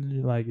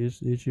friends, like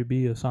it should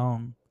be a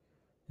song.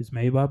 It's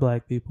made by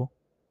black people.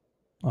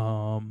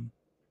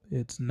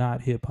 It's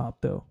not hip hop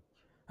though.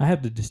 I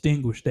have to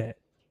distinguish that.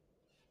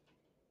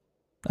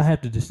 I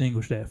have to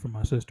distinguish that from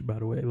my sister, by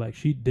the way. Like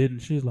she didn't.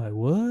 She's like,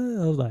 "What?"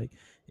 I was like,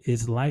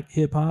 "It's like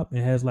hip hop.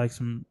 It has like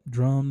some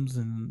drums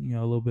and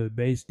a little bit of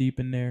bass deep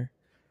in there,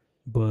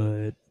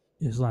 but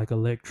it's like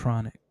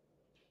electronic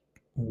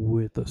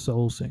with a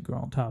soul singer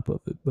on top of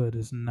it. But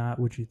it's not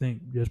what you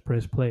think. Just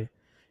press play."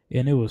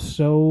 And it was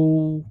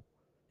so.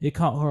 It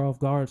caught her off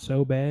guard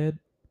so bad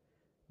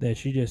that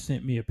she just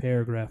sent me a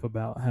paragraph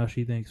about how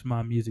she thinks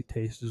my music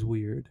taste is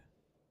weird.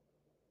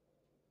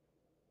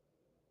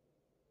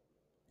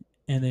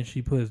 And then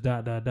she puts ...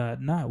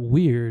 not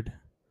weird,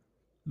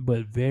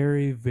 but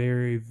very,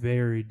 very,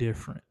 very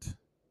different.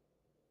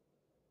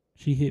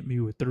 She hit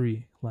me with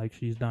 3 like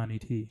she's Donnie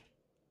T.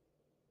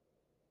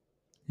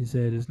 She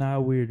said, it's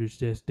not weird, it's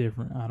just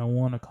different. I don't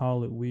want to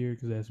call it weird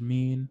because that's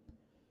mean,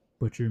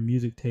 but your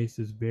music taste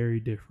is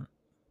very different.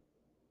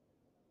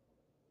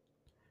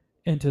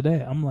 And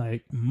today, I'm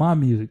like, my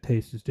music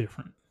taste is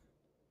different.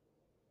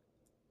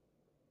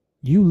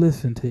 You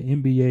listen to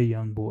NBA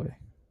Youngboy,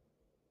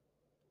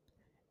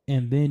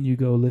 and then you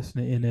go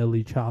listen to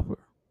NLE Chopper.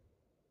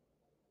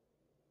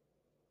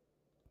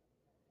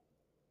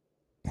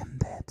 And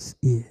that's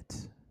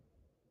it.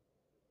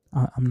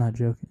 I'm not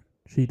joking.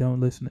 She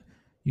don't listen to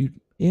you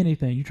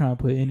anything. You try to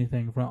put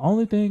anything in front.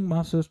 Only thing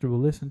my sister will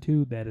listen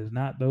to that is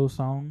not those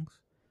songs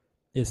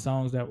is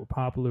songs that were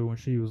popular when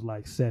she was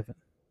like 7,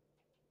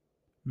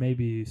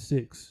 maybe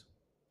 6.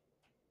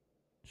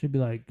 She'd be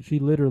like, she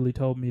literally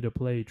told me to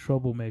play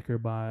 "Troublemaker"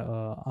 by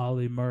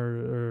Ollie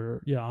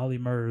Murs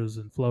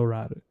and Flo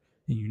Rida.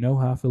 And you know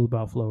how I feel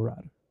about Flo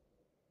Rida.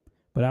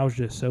 But I was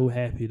just so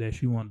happy that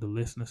she wanted to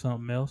listen to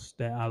something else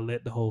that I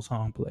let the whole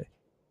song play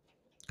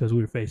because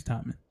we were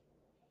FaceTiming.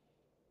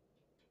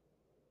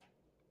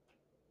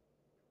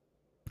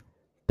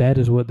 That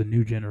is what the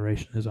new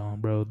generation is on,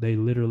 bro. They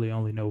literally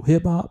only know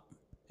hip hop,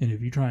 and if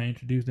you try and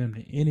introduce them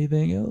to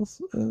anything else,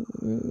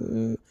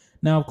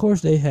 now of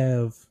course they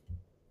have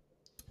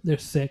their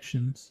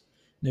sections.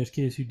 There's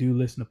kids who do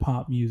listen to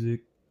pop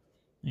music,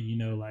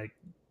 and like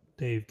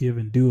they've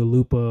given Dua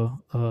Lipa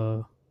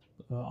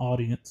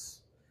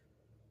audience.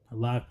 Her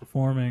live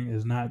performing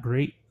is not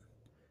great.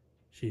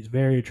 She's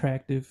very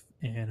attractive,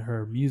 and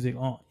her music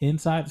on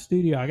inside the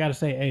studio, I gotta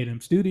say, hey,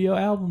 them studio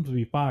albums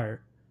be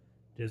fire.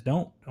 Just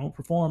don't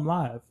perform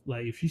live.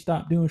 Like if she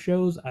stopped doing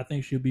shows, I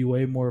think she'll be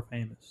way more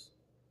famous.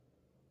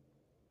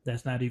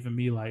 That's not even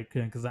me, like,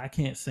 because I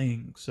can't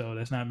sing, so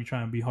that's not me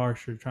trying to be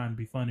harsh or trying to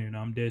be funny. No,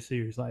 I'm dead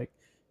serious. Like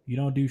You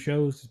don't do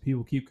shows because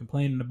people keep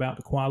complaining about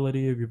the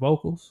quality of your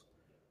vocals.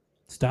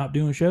 Stop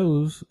doing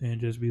shows and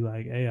just be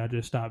like, hey, I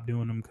just stopped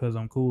doing them because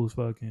I'm cool as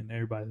fuck and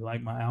everybody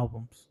like my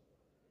albums.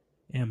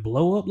 And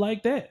blow up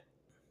like that.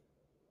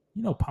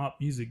 You know, pop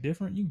music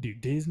different. You can do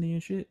Disney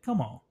and shit. Come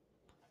on.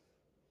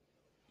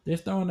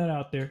 Just throwing that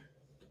out there.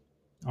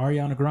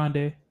 Ariana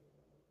Grande,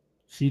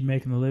 she's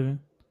making a living.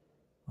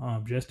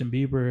 Justin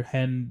Bieber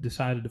hadn't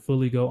decided to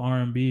fully go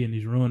R&B and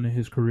he's ruining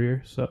his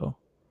career. So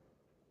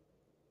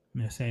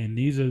I'm just saying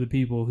these are the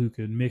people who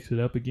could mix it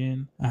up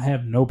again. I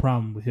have no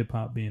problem with hip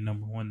hop being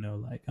number one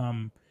though. Like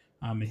I'm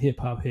a hip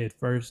hop head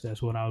first.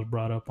 That's what I was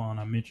brought up on.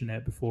 I mentioned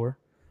that before.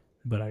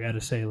 But I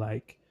gotta say,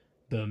 like,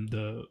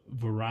 the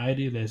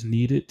variety that's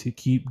needed to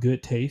keep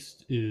good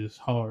taste is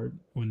hard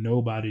when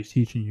nobody's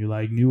teaching you.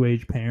 Like, new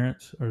age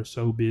parents are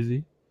so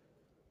busy.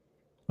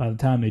 By the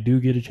time they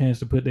do get a chance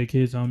to put their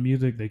kids on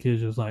music, their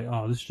kids just like,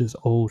 oh, this is just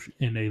old,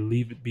 and they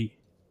leave it be.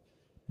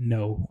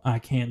 No, I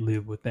can't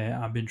live with that.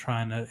 I've been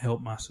trying to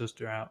help my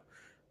sister out.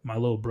 My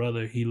little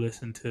brother, he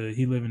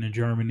living in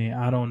Germany.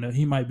 I don't know.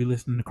 He might be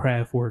listening to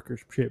Kraftwerk or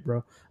shit,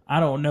 bro. I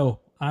don't know.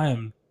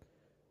 I'm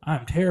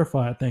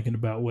terrified thinking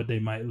about what they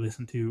might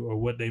listen to or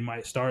what they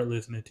might start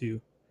listening to.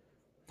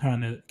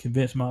 Trying to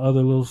convince my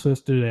other little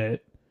sister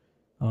that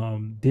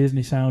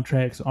Disney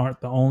soundtracks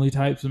aren't the only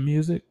types of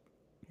music.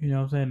 You know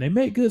what I'm saying? They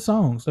make good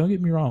songs, don't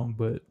get me wrong,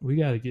 but we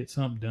got to get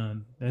something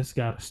done. That's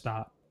got to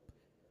stop.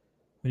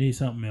 We need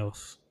something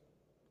else.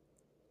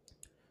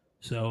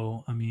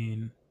 So, I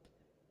mean,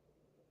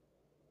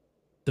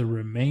 the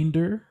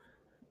remainder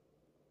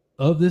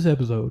of this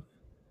episode,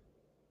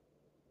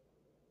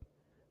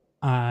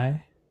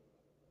 I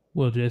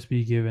will just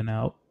be giving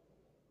out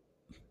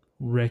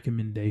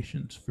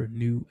recommendations for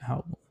new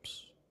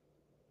albums.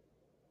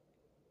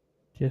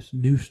 Just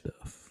new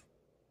stuff.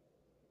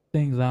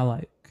 Things I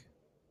like.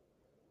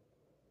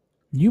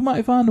 You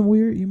might find them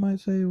weird. You might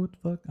say, what the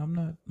fuck?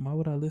 Why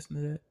would I listen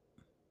to that?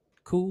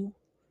 Cool.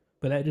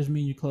 But that just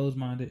means you're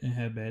closed-minded and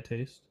have bad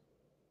taste.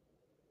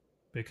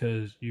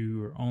 Because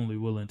you are only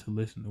willing to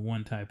listen to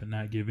one type and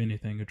not give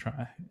anything a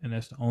try. And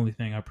that's the only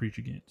thing I preach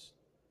against.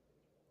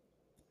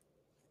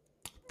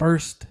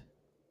 First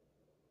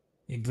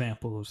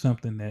example of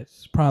something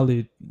that's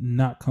probably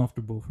not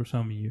comfortable for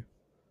some of you.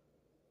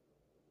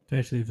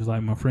 Especially if it's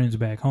like my friends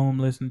back home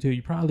listening to it.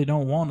 You probably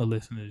don't want to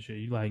listen to this shit.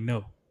 You're like,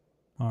 no.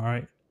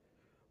 Alright.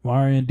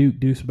 Wire and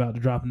Deuce about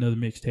to drop another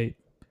mixtape.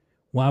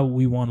 Why would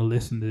we want to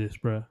listen to this,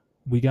 bruh?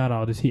 We got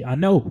all this heat. I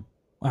know.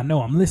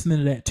 I'm listening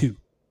to that too.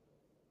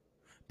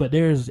 But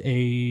there's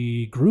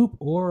a group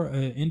or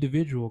an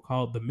individual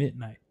called The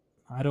Midnight.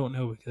 I don't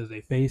know because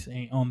their face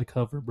ain't on the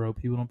cover, bro.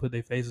 People don't put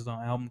their faces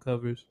on album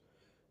covers.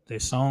 Their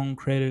song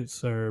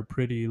credits are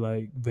pretty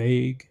like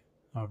vague.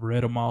 I've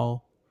read them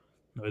all.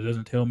 It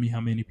doesn't tell me how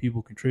many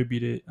people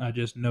contributed. I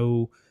just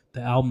know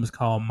the album is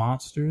called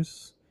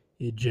Monsters.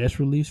 It just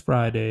released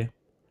Friday.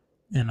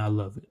 And I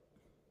love it.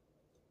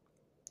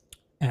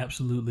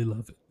 Absolutely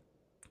love it.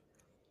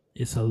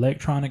 It's an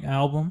electronic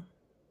album.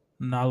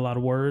 Not a lot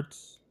of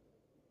words.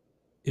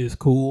 It's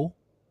cool.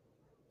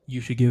 You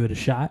should give it a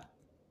shot.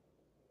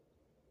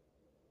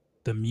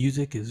 The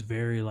music is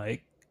very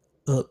like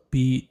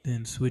upbeat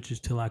and switches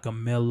to like a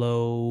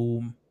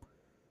mellow,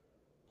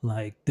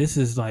 like this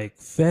is like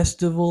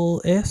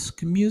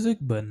festival-esque music,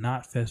 but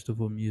not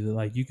festival music.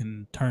 Like you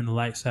can turn the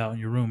lights out in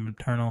your room and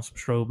turn on some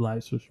strobe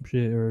lights or some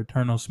shit, or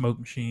turn on Smoke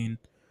Machine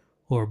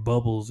or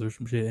Bubbles or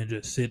some shit and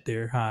just sit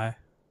there high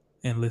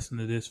and listen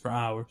to this for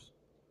hours.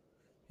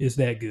 It's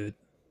that good.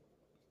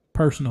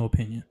 Personal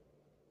opinion.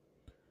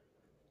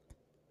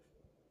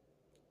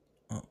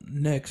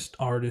 Next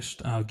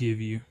artist I'll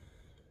give you,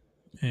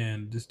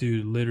 and this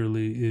dude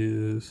literally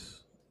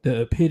is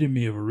the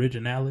epitome of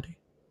originality.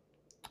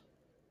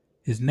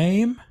 His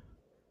name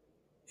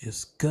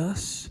is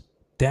Gus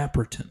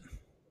Dapperton.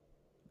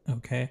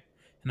 Okay?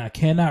 And I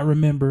cannot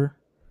remember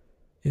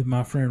if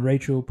my friend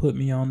Rachel put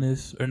me on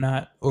this or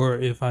not, or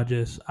if I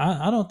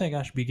don't think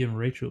I should be giving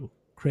Rachel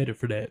credit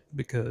for that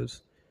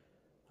because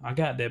I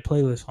got that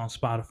playlist on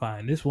Spotify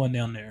and this wasn't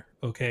down there,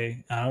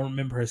 okay? I don't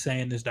remember her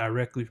saying this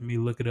directly for me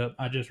to look it up.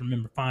 I just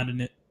remember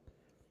finding it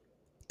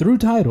through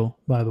Tidal,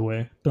 by the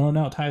way, throwing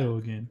out Tidal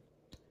again.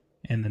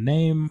 And the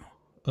name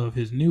of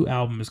his new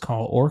album is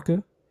called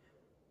Orca,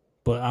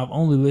 but I've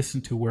only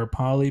listened to Where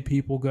Poly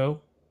People Go.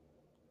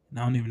 And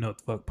I don't even know what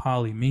the fuck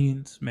poly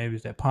means. Maybe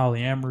it's that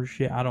polyamorous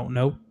shit. I don't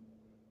know.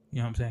 You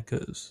know what I'm saying?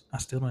 Because I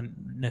still don't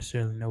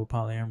necessarily know what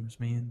polyamorous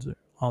means or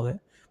all that.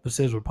 But it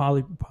says where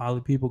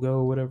poly people go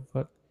or whatever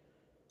fuck.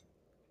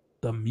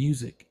 The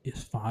music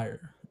is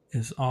fire.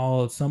 It's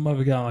all, some of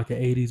it got like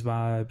an 80s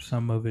vibe.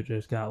 Some of it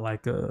just got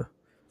like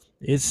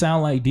it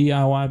sound like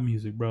DIY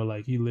music, bro.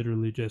 Like he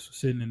literally just was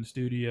sitting in the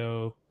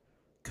studio,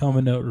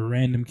 coming up with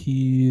random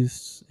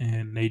keys,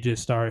 and they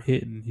just started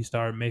hitting. He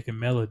started making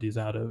melodies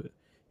out of it.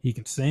 He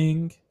can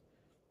sing.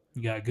 He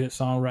got good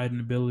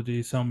songwriting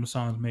ability. Some of the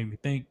songs make me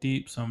think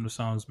deep. Some of the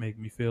songs make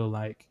me feel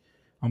like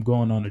I'm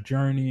going on a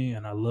journey,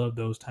 and I love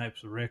those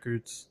types of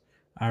records.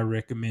 I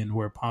recommend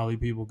Where Poly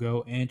People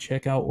Go and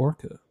check out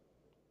Orca.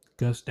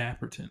 Gus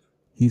Dapperton.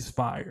 He's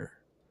fire.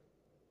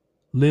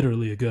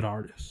 Literally a good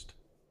artist.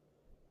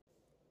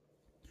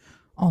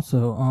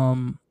 Also,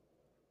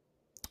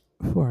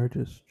 before I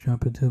just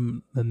jump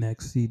into the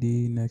next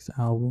CD, next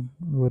album,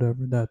 or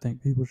whatever that I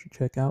think people should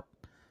check out,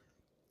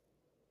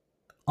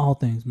 all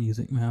things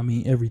music, man. I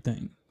mean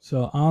everything.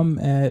 So I'm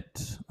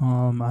at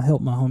I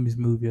helped my homies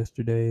move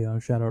yesterday.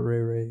 Shout out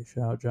Ray Ray,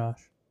 shout out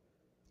Josh,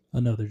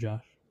 another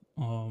Josh.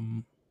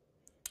 Um,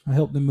 I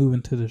helped them move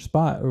into their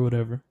spot or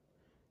whatever,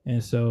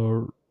 and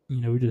so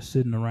we're just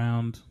sitting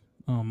around.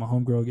 My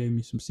homegirl gave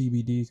me some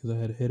CBD because I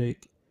had a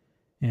headache,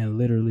 and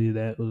literally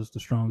that was the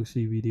strongest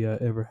CBD I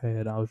ever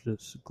had. I was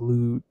just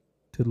glued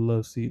to the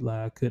love seat, like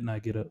I could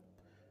not get up.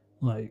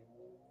 Like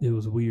it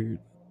was weird,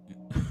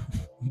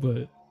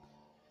 but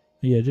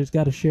yeah, just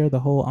got to share the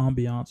whole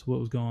ambiance of what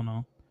was going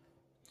on.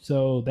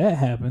 So that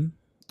happened,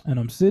 and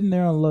I'm sitting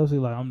there on the love seat,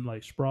 like I'm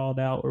like sprawled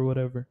out or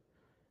whatever,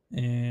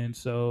 and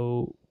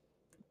so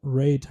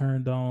Ray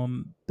turned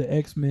on the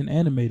X-Men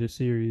animated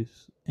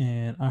series,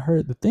 and I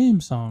heard the theme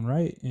song,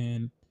 right?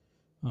 And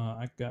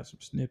I got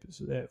some snippets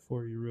of that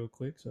for you real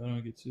quick so I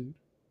don't get sued.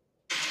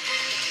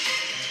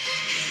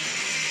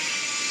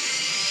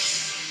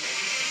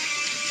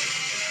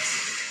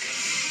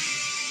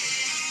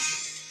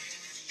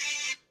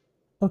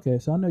 Okay,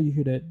 so I know you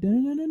hear that.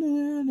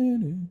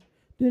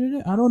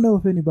 I don't know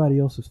if anybody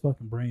else's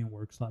fucking brain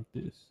works like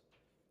this,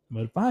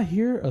 but if I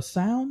hear a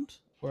sound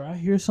or I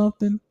hear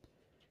something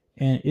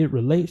and it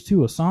relates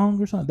to a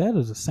song or something, that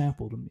is a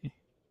sample to me.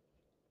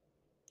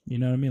 You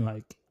know what I mean?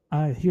 Like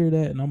I hear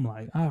that and I'm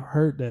like, I've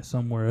heard that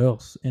somewhere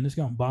else, and it's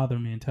gonna bother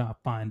me until I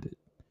find it.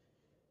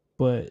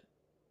 But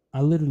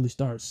I literally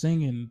started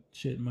singing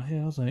shit in my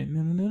head. I was like,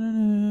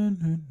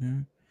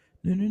 and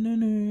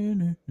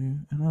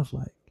I was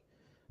like,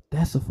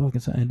 that's a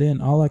fucking song. And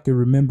then all I could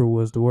remember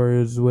was the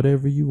words,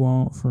 "Whatever you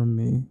want from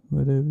me,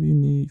 whatever you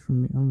need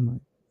from me." I'm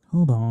like,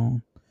 hold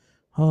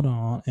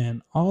on,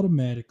 and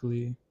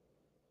automatically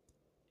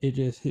it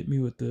just hit me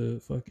with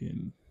the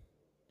fucking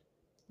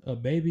a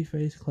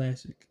Babyface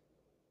classic,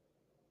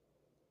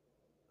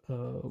 a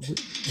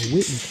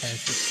Whitney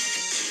classic.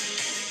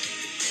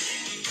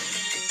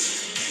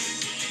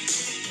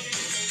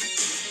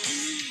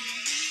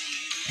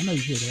 I know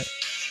you hear that.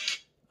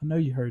 I know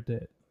you heard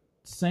that.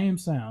 Same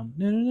sound.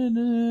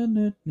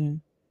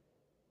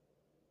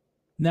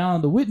 Now,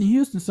 the Whitney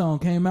Houston song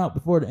came out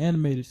before the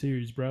animated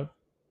series, bro.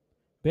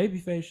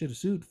 Babyface should have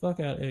sued the fuck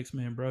out of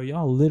X-Men, bro.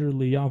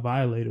 Y'all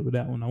violated with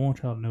that one. I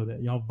want y'all to know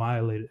that. Y'all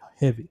violated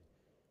heavy.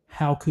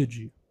 How could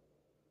you?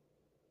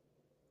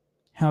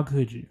 How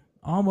could you?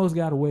 Almost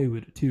got away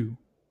with it, too.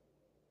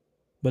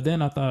 But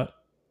then I thought,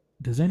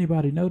 does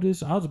anybody know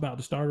this? I was about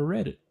to start a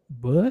Reddit,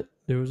 but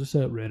there was a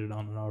subreddit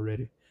on it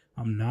already.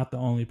 I'm not the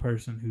only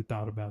person who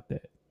thought about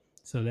that.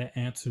 So that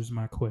answers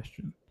my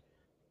question.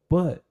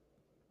 But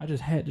I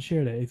just had to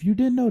share that. If you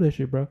didn't know that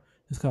shit, bro,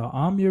 it's called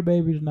 "I'm Your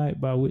Baby Tonight"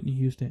 by Whitney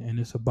Houston, and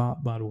it's a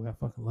bop, by the way. I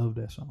fucking love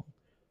that song.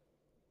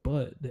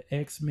 But the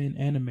X-Men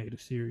animated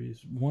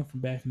series, one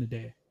from back in the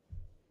day,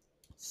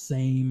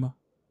 same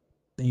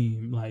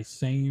theme, like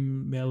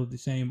same melody,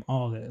 same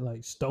all that.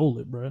 Like stole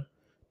it, bro.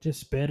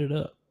 Just sped it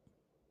up.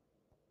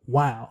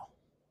 Wow.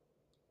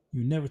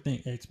 You never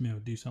think X-Men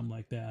would do something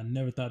like that. I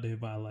never thought they'd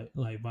violate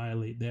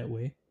that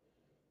way.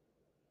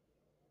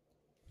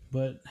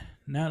 But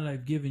now that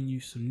I've given you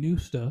some new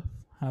stuff,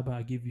 how about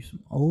I give you some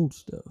old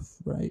stuff,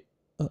 right?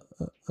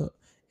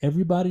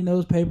 Everybody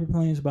knows Paper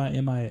Planes by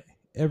MIA.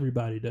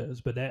 Everybody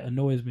does. But that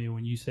annoys me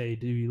when you say,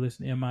 do you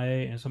listen to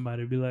MIA? And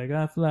somebody be like,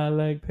 I fly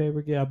like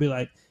paper. I'll be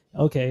like,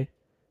 okay,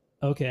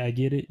 I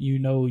get it. You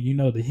know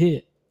the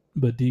hit.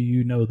 But do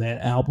you know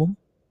that album?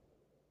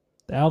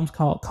 The album's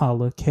called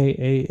Kala,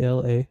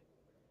 Kala,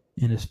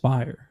 and it's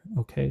fire,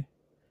 okay?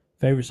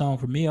 Favorite song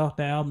for me off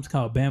the album is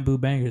called Bamboo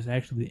Banger. It's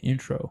actually the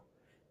intro,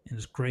 and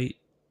it's great.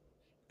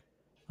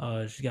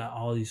 She's got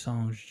all these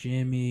songs,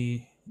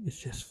 Jimmy.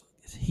 It's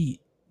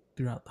heat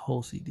throughout the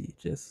whole CD.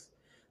 Just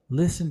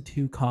listen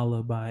to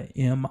Kala by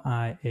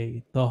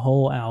MIA, the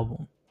whole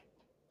album.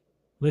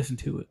 Listen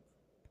to it.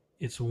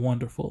 It's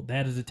wonderful.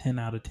 That is a 10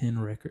 out of 10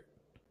 record.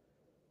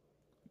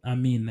 I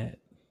mean that.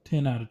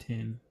 10 out of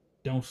 10.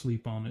 Don't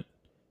sleep on it.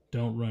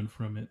 Don't run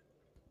from it.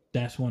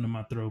 That's one of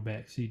my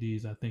throwback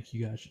CDs I think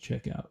you guys should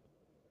check out.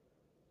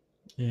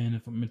 And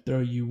if I'm going to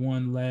throw you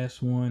one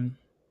last one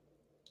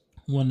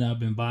that I've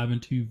been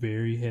vibing to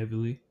very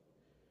heavily,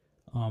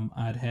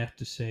 I'd have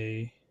to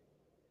say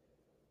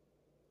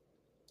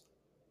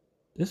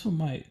this one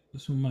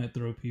might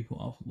throw people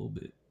off a little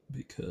bit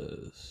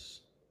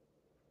because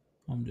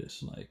I'm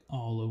just like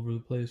all over the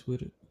place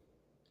with it.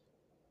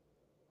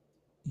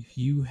 If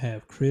you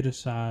have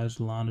criticized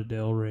Lana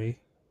Del Rey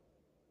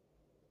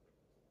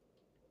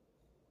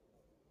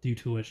due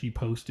to what she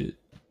posted,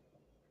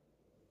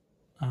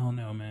 I don't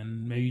know,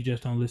 man. Maybe you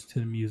just don't listen to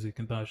the music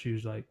and thought she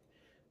was like,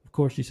 of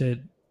course she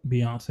said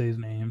Beyonce's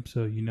name,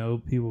 so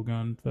people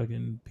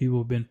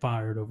have been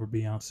fired over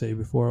Beyonce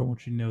before. I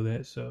want you to know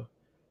that. So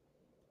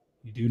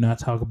you do not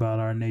talk about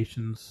our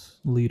nation's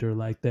leader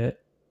like that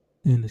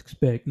and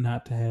expect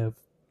not to have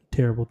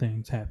terrible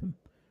things happen.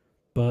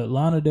 But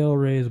Lana Del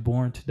Rey's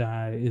Born to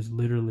Die is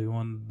literally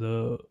one of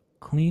the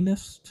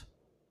cleanest,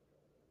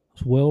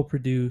 well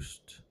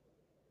produced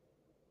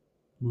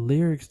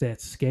lyrics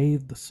that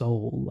scathe the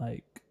soul.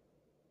 Like,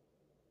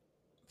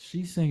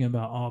 she's singing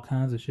about all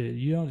kinds of shit.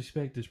 You don't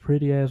expect this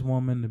pretty ass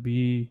woman to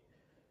be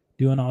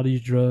doing all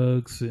these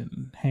drugs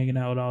and hanging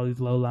out with all these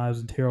low lives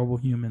and terrible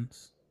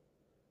humans,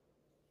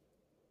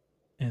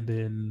 and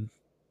then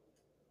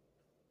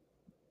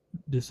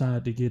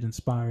decide to get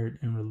inspired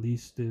and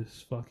release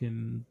this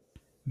fucking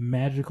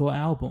magical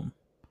album.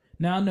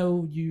 Now I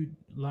know a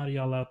lot of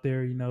y'all out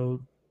there, if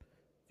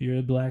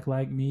you're black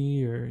like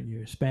me or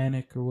you're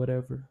Hispanic or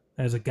whatever,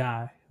 as a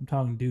guy, I'm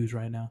talking dudes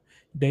right now,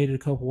 dated a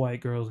couple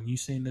white girls and you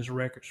seen this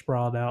record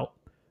sprawled out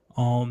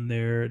on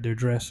their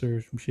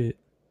dressers and shit,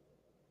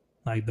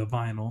 like the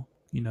vinyl.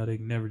 They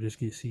can never just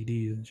get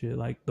CDs and shit.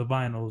 Like the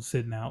vinyl is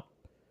sitting out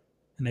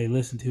and they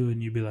listen to it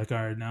and you'd be like, all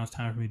right, now it's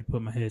time for me to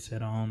put my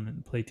headset on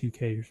and play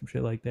 2K or some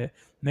shit like that.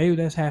 Maybe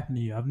that's happened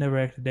to you. I've never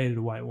actually dated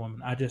a white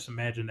woman. I just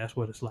imagine that's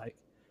what it's like.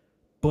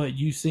 But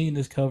you seen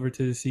this cover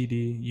to the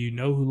CD. You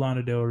know who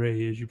Lana Del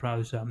Rey is. You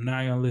probably say, I'm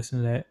not going to listen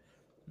to that.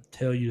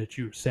 Tell you that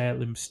you were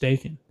sadly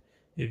mistaken.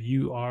 If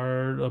you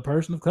are a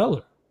person of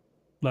color,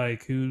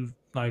 like who's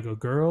like a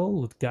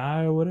girl, a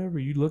guy, or whatever,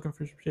 you looking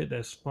for some shit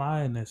that's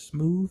fly and that's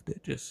smooth,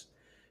 that just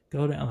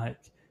go down, like,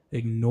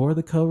 ignore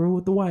the cover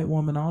with the white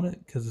woman on it,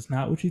 because it's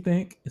not what you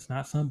think. It's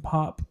not some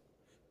pop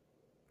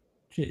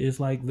shit. It's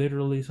like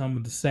literally some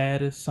of the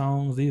saddest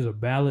songs. These are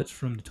ballads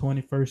from the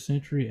 21st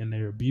century, and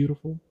they're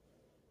beautiful.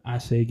 I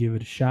say give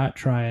it a shot,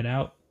 try it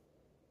out,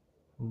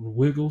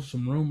 wiggle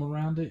some room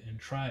around it, and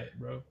try it,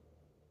 bro.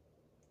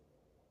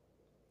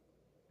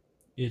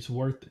 It's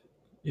worth it.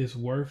 It's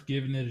worth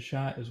giving it a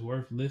shot. It's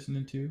worth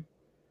listening to.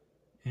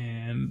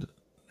 And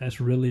that's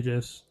really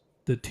just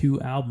the two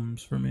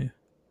albums for me.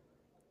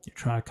 You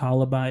try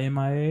Calla by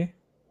MIA,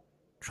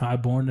 try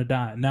Born to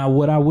Die. Now,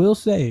 what I will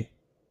say,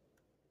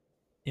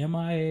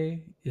 MIA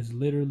is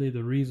literally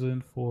the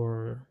reason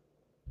for,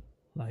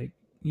 like,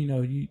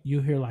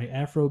 you hear like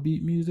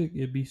Afrobeat music,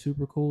 it'd be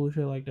super cool and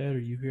shit like that, or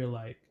you hear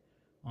like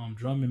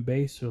drum and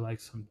bass or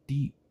like some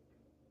deep,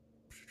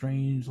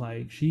 strange,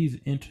 like, she's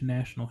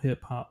international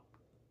hip hop,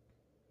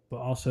 but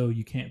also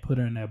you can't put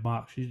her in that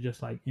box. She's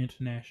just like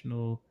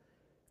international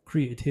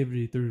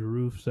creativity through the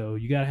roof. So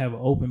you gotta have an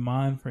open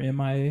mind for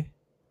MIA.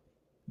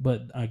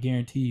 But I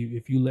guarantee you,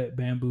 if you let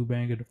Bamboo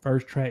Banger, the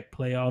first track,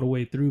 play all the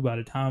way through, by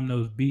the time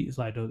those beats,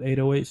 like those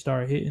 808s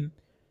start hitting,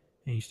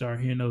 and you start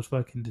hearing those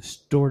fucking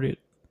distorted,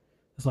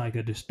 it's like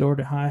a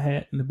distorted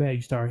hi-hat in the back.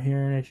 You start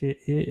hearing that shit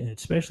hit, and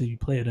especially if you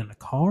play it in a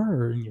car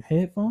or in your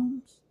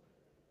headphones.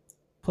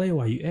 Play it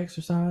while you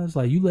exercise.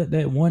 Like, you let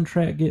that one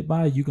track get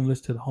by, you can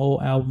listen to the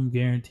whole album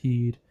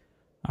guaranteed.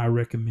 I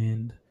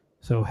recommend.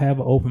 So have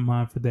an open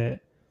mind for that.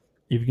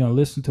 If you're going to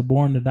listen to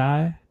Born to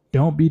Die,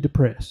 don't be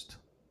depressed.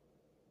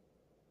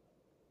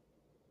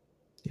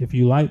 If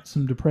you like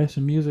some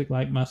depressing music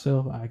like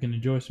myself, I can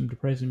enjoy some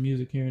depressing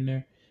music here and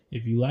there.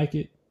 If you like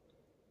it,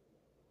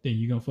 then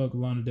you're going to fuck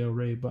with Lana Del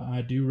Rey. But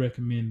I do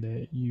recommend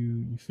that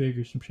you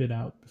figure some shit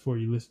out before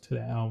you listen to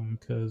the album,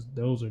 because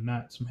those are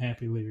not some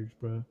happy lyrics,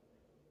 bro.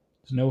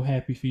 There's no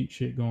happy feet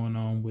shit going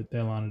on with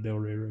that Lana Del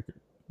Rey record.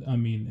 I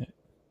mean that.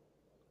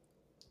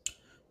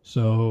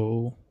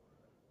 So,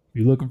 if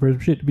you're looking for some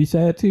shit to be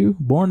sad to,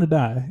 Born to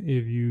Die.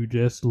 If you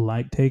just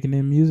like taking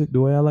in music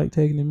the way I like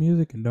taking in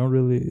music and don't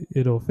really,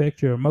 it'll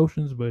affect your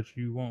emotions, but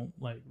you won't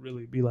like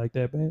really be like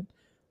that bad,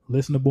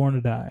 listen to Born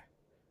to Die.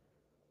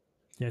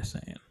 Just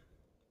saying.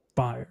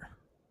 Fire.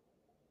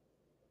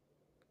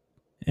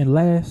 And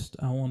last,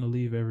 I want to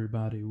leave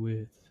everybody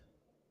with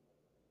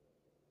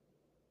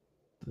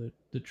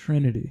the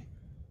Trinity.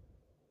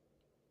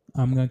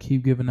 I'm going to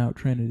keep giving out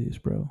Trinities,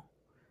 bro.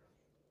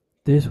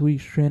 This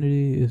week's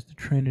Trinity is the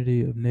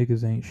Trinity of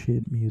niggas ain't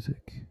shit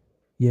music.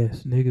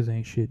 Yes, niggas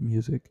ain't shit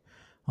music.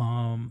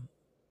 For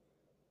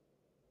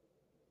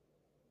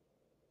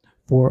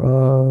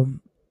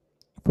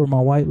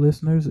my white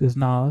listeners, is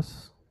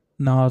Nas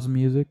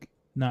music,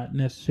 not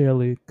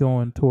necessarily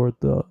going toward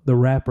the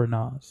rapper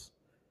Nas.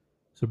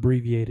 It's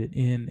abbreviated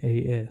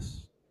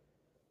NAS.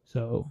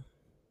 So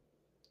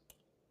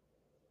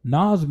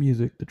Nas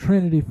music, the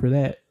Trinity for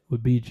that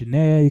would be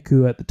Jhené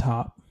Aiko at the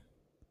top,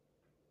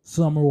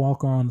 Summer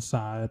Walker on the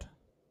side,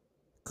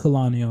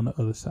 Kehlani on the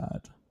other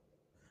side.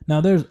 Now,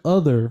 there's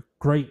other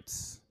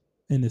greats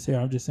in this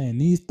era. I'm just saying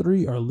these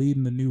three are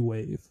leading the new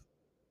wave.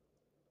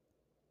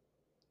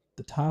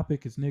 The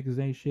topic is niggas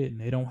ain't shit, and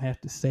they don't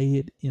have to say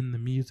it in the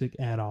music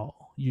at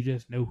all. You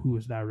just know who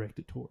it's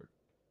directed toward.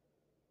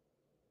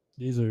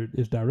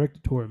 It's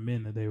directed toward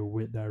men that they were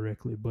with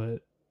directly, but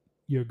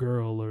your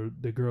girl or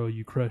the girl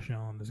you crush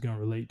on is going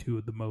to relate to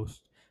it the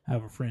most. I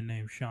have a friend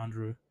named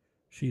Chandra.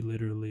 She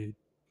literally,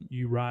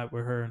 you ride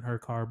with her in her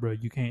car, bro,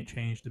 you can't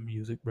change the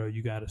music, bro.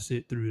 You got to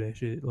sit through that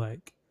shit.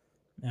 Like,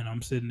 and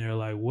I'm sitting there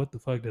like, what the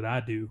fuck did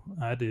I do?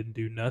 I didn't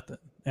do nothing,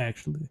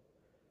 actually.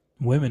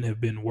 Women have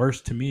been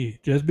worse to me.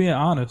 Just being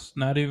honest.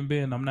 Not even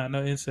being, I'm not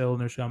no incel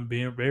or shit. I'm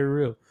being very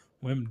real.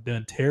 Women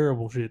done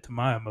terrible shit to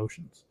my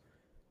emotions.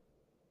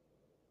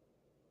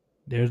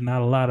 there's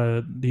not a lot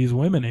of these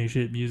women ain't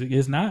shit music.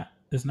 It's not.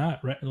 It's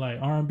not like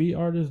R&B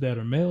artists that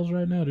are males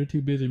right now. They're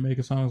too busy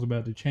making songs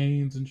about the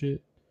chains and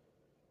shit.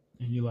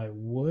 And you're like,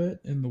 what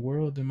in the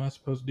world am I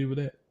supposed to do with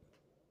that?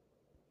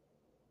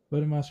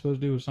 What am I supposed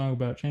to do with a song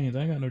about chains?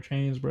 I ain't got no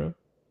chains, bro.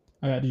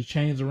 I got these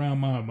chains around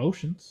my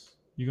emotions.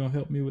 You gonna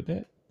help me with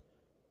that?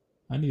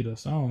 I need a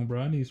song, bro.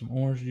 I need some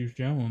Orange Juice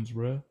Jones,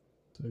 bro.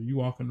 So you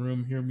walk in the room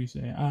and hear me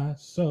saying, I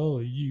saw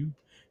you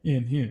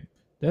in him.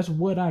 That's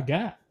what I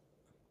got.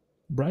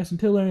 Bryson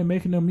Tiller ain't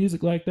making no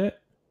music like that.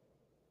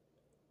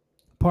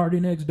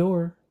 Party Next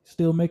Door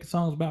still making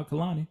songs about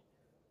Kalani.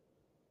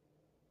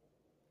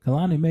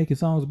 Kalani making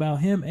songs about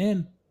him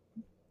and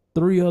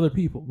 3 other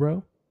people,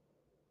 bro.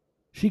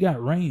 She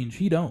got range.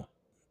 He don't.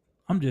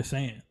 I'm just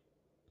saying.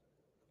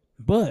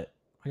 But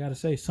I gotta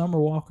say, Summer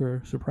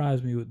Walker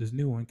surprised me with this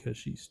new one because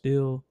she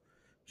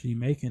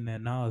making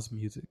that Nas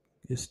music.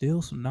 It's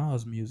still some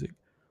Nas music,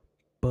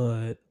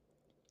 but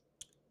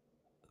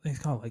I think it's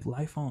called like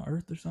Life on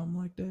Earth or something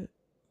like that.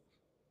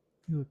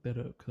 You look that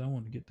up because I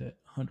want to get that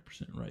 100%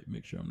 right.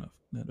 Make sure I'm not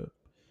fucking that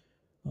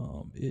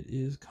up. It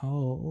is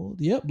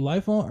called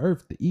Life on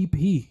Earth, the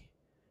EP.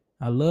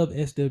 I love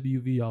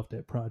SWV off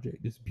that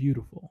project. It's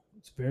beautiful.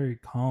 It's very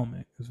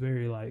calming. It's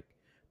very like,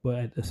 but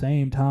at the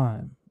same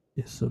time,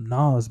 it's some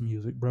Nas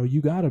music, bro.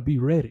 You gotta be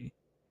ready.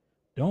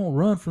 Don't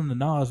run from the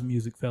Nas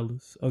music,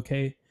 fellas.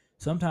 Okay.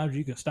 Sometimes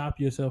you can stop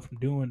yourself from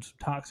doing some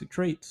toxic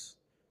traits,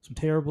 some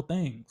terrible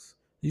things.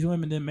 These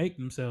women didn't make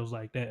themselves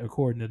like that,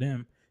 according to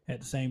them. At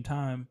the same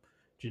time,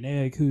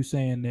 Janae who's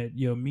saying that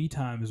me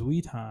time is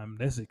we time,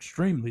 that's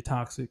extremely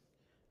toxic.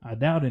 I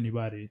doubt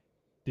anybody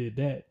did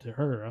that to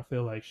her. I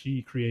feel like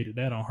she created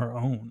that on her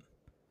own.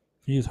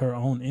 She is her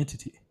own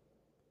entity.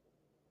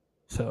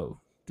 So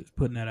just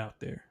putting that out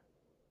there.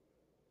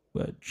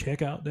 But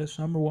check out that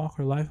Summer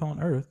Walker Life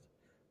on Earth.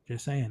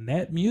 Just saying,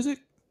 that music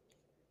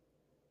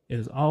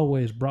is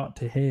always brought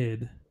to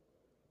head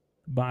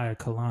by a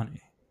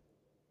Kalani.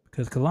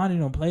 Because Kalani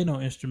don't play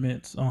no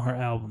instruments on her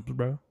albums,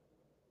 bro.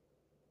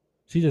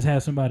 She just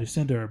has somebody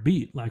send her a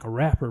beat like a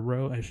rapper,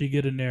 bro, and she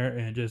get in there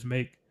and just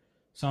make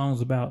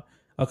songs about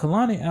a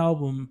Kalani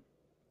album,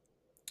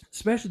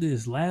 especially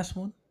this last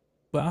one.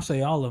 But I'll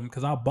say all of them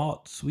because I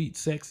bought Sweet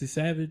Sexy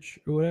Savage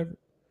or whatever.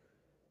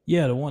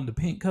 Yeah, the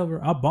pink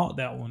cover. I bought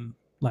that one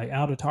like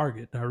out of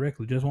Target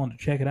directly. Just wanted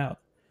to check it out.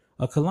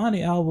 A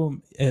Kalani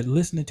album,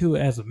 listening to it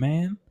as a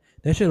man,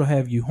 that shit'll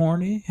have you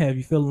horny, have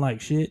you feeling like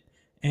shit,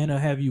 and it'll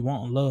have you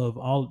wanting love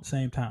all at the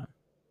same time.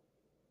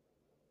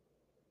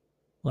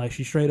 Like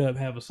she straight up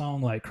have a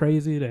song like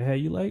Crazy that had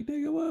you like,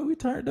 nigga, what? We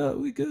turned up,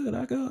 we good.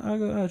 I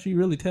go. She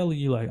really telling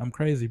you like, I'm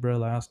crazy, bro.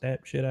 Like I'll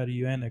stab shit out of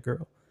you and that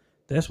girl.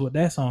 That's what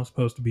that song's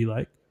supposed to be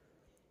like.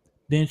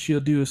 Then she'll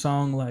do a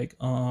song like,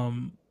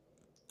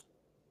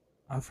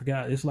 I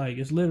forgot. It's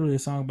literally a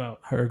song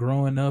about her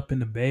growing up in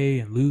the Bay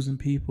and losing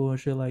people and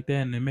shit like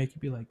that, and they make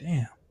you be like,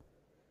 damn,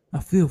 I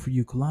feel for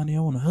you, Kalani. I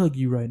want to hug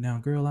you right now,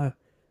 girl. I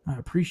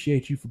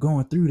appreciate you for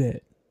going through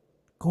that.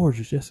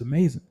 Gorgeous, just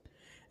amazing.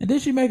 And then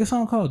she make a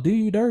song called "Do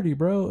You Dirty,"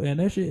 bro, and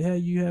that shit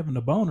had you having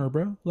a boner,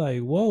 bro.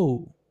 Like,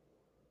 whoa,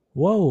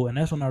 and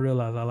that's when I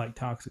realized I like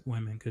toxic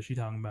women because she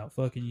talking about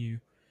fucking you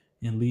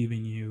and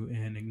leaving you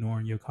and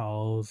ignoring your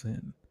calls,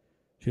 and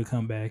she'll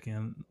come back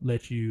and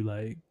let you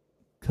like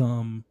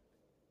come.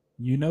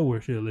 You know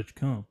where she'll let you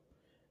come,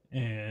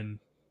 and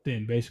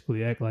then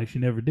basically act like she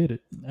never did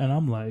it. And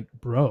I'm like,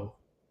 bro,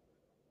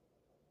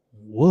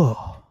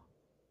 whoa.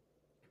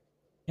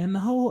 And the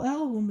whole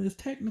album is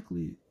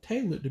technically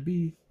tailored to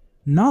be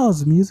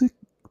Nas music,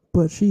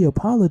 but she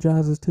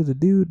apologizes to the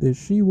dude that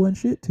she wasn't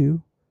shit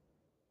to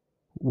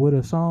with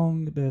a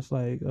song that's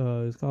like,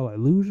 it's called like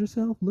Lose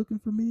Yourself, Looking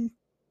for Me.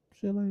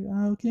 Shit like,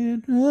 I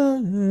can't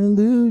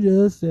lose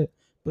yourself.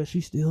 But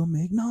she still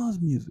make Nas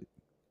music.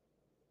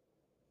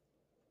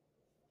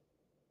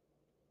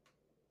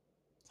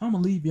 So I'm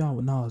gonna leave y'all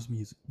with Nas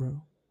music, bro.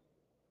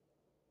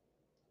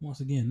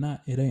 Once again,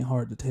 it ain't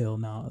hard to tell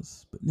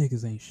Nas, but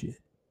niggas ain't shit.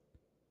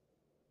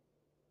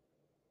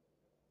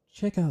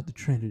 Check out the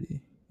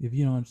Trinity. If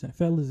you don't understand,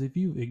 fellas, if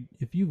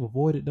you've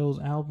avoided those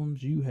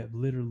albums, you have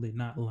literally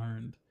not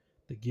learned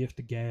the gift,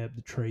 the gab,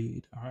 the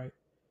trade. All right,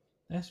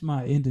 that's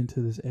my ending to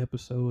this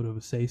episode of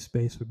A Safe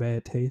Space for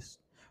Bad Taste,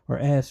 or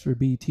As for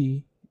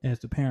BT, as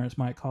the parents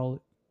might call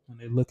it when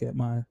they look at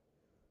my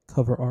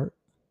cover art,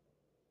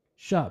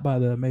 shot by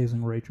the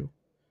amazing Rachel.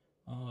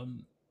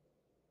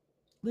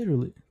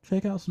 Literally,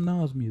 check out some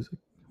Nas music.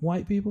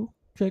 White people,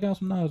 check out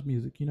some Nas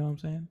music. You know what I'm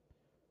saying?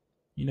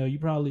 You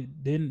probably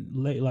didn't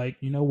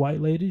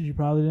white ladies, you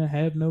probably didn't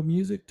have no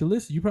music to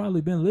listen. You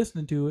probably been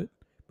listening to it,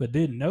 but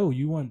didn't know.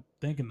 You weren't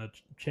thinking to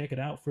check it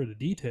out for the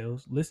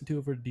details. Listen to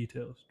it for the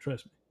details.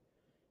 Trust me.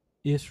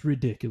 It's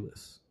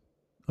ridiculous.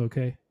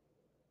 Okay?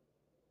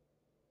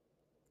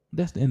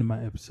 That's the end of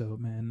my episode,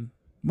 man.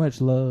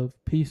 Much love.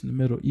 Peace in the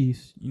Middle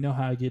East. You know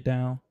how I get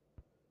down.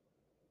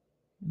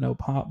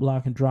 Pop,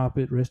 lock, and drop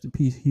it. Rest in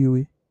peace,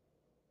 Huey.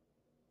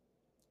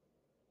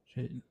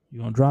 Shit, you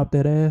gonna drop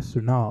that ass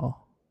or nah?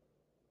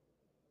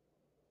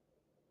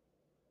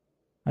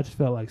 I just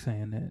felt like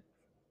saying that.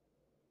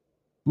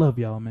 Love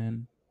y'all,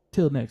 man.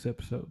 Till next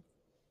episode.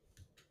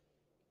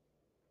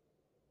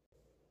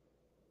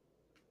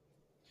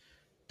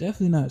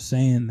 Definitely not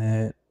saying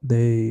that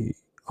they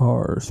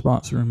are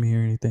sponsoring me or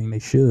anything. They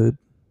should,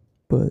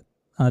 but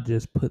I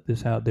just put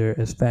this out there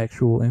as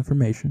factual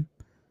information.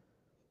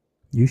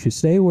 You should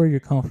stay where you're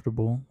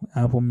comfortable.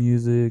 Apple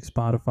Music,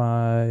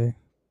 Spotify,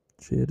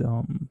 shit.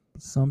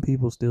 Some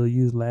people still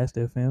use Last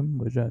FM,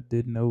 which I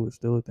didn't know was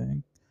still a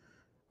thing.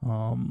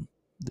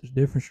 There's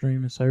different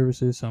streaming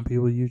services. Some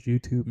people use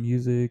YouTube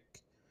Music.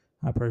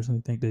 I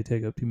personally think they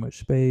take up too much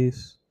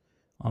space.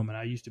 And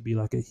I used to be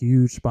like a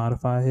huge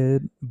Spotify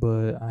head,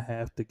 but I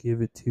have to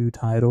give it to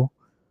Tidal.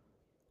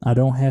 I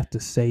don't have to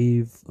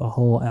save a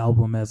whole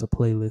album as a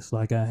playlist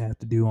like I have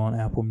to do on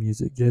Apple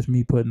Music. Just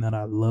me putting that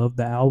I love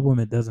the album,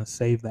 it doesn't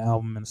save the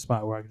album in a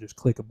spot where I can just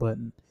click a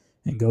button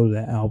and go to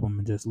that album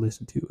and just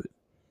listen to it.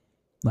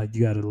 Like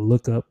you got to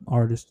look up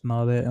artists and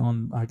all that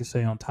on, I could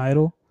say on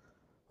Tidal.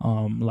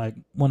 Like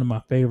one of my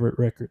favorite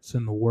records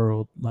in the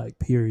world, like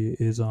period,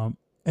 is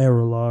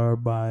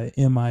Erelar by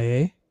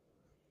MIA.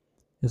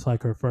 It's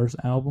like her first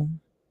album.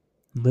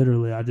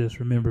 Literally, I just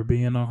remember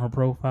being on her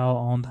profile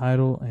on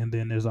Tidal, and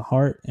then there's a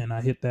heart, and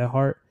I hit that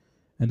heart,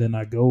 and then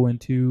I go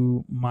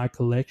into my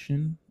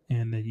collection,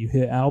 and then you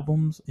hit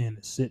albums, and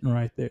it's sitting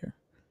right there.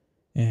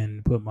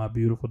 And put My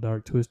Beautiful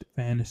Dark Twisted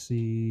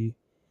Fantasy,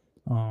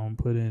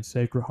 put in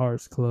Sacred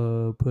Hearts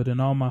Club, put in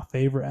all my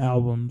favorite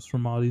albums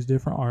from all these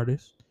different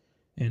artists,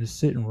 and it's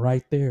sitting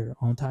right there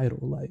on Tidal.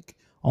 Like,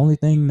 only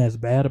thing that's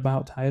bad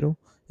about Tidal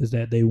is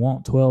that they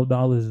want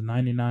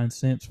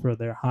 $12.99 for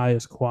their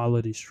highest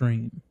quality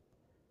stream.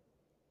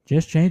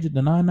 Just change it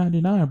to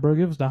 $9.99, bro.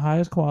 Give us the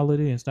highest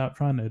quality and stop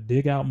trying to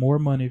dig out more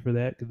money for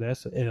that, because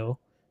that's an L.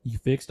 You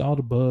fixed all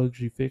the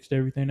bugs. You fixed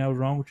everything that was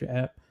wrong with your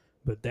app,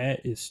 but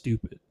that is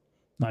stupid.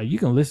 Like, you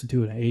can listen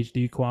to it in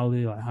HD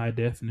quality, like high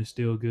def, and it's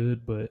still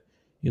good, but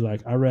you're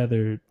like, I'd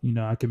rather,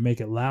 I can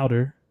make it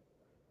louder.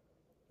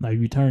 Like,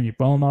 if you turn your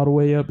phone all the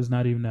way up, it's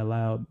not even that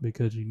loud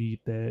because you need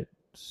that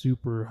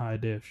super high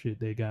def shit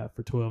they got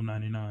for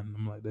 $12.99.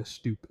 I'm like, that's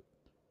stupid.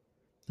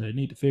 They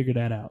need to figure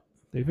that out.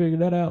 They figure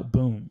that out,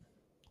 boom.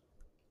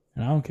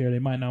 And I don't care. They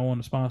might not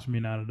want to sponsor me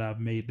now that I've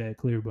made that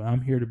clear, but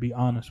I'm here to be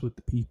honest with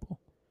the people.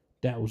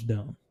 That was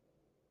dumb.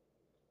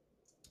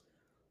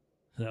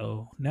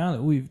 So now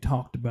that we've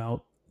talked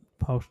about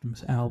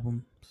posthumous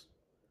albums,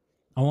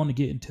 I want to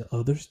get into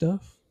other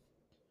stuff.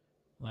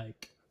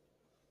 Like,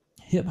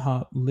 hip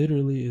hop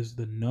literally is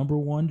the number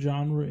one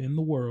genre in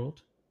the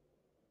world.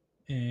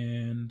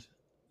 And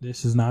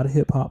this is not a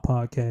hip hop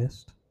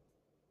podcast.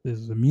 This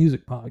is a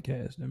music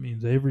podcast. That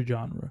means every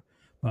genre.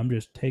 But I'm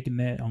just taking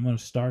that. I'm going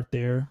to start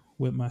there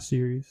with my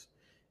series.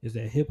 Is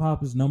that hip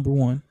hop is number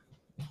one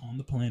on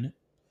the planet,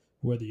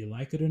 whether you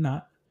like it or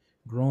not.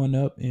 Growing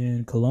up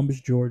in Columbus,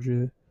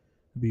 Georgia,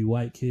 be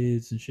white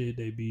kids and shit.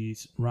 They be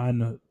riding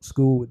to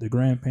school with their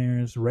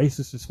grandparents,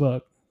 racist as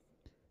fuck,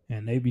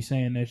 and they be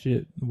saying that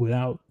shit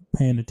without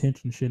paying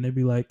attention to shit. And they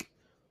be like,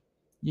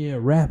 "Yeah,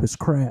 rap is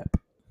crap.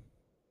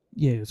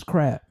 Yeah, it's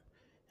crap."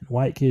 And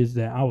white kids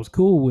that I was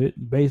cool with,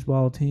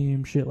 baseball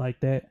team, shit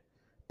like that,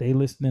 they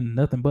listening to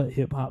nothing but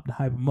hip hop to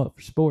hype them up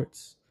for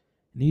sports.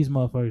 And these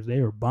motherfuckers, they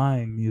were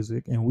buying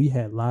music, and we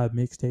had live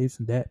mixtapes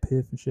and Dat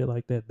Piff and shit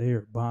like that. They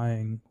are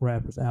buying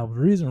rappers' albums.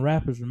 The reason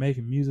rappers were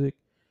making music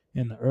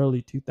in the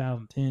early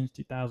 2010s,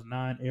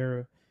 2009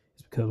 era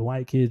is because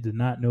white kids did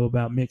not know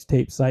about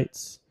mixtape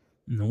sites.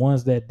 And the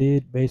ones that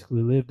did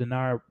basically lived in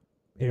our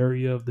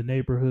area of the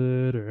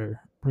neighborhood or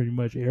pretty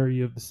much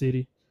area of the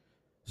city.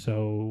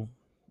 So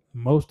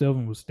most of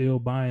them was still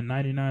buying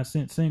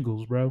 99-cent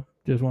singles, bro.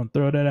 Just want to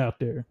throw that out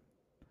there.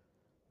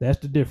 That's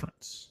the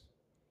difference.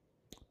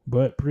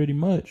 But pretty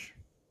much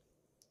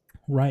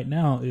right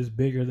now is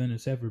bigger than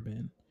it's ever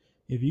been.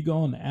 If you go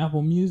on the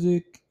Apple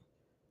Music,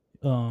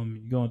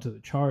 you go into the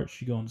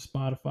charts, you go into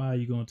Spotify,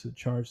 you go into the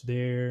charts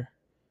there.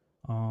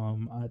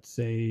 I'd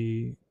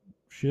say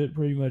should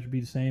pretty much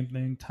be the same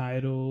thing.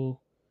 Tidal,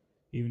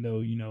 even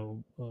though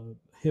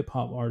hip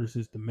hop artist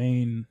is the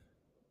main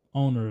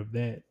owner of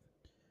that.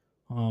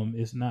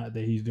 It's not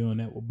that he's doing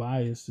that with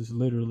bias. It's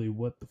literally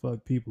what the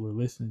fuck people are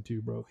listening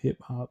to, bro.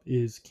 Hip hop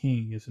is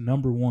king. It's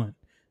number one.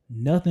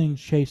 Nothing's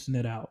chasing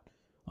it out.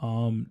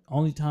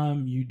 Only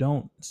time you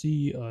don't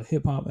see a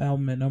hip hop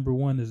album at number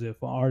one is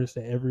if an artist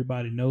that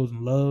everybody knows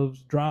and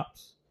loves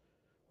drops.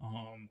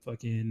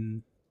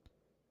 Fucking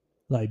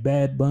like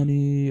Bad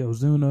Bunny,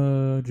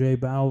 Ozuna, J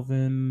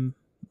Balvin,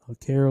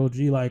 Karol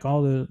G, like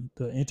all the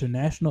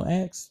international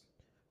acts,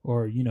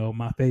 or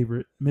my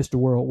favorite, Mr.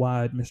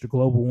 Worldwide, Mr.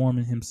 Global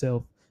Warming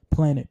himself,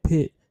 Planet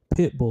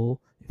Pitbull.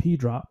 If he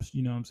drops,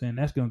 what I'm saying,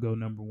 that's gonna go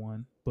number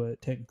one.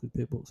 But technically,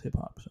 Pitbull's hip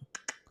hop, so.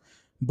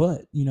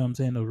 But, what I'm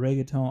saying, those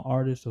reggaeton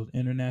artists, those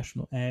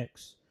international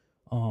acts,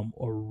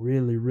 or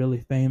really, really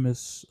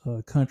famous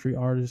country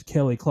artists,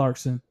 Kelly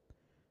Clarkson.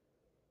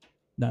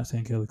 Not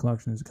saying Kelly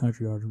Clarkson is a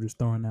country artist, I'm just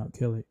throwing out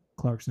Kelly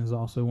Clarkson is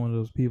also one of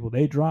those people.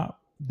 They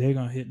drop, they're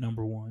going to hit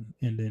number one,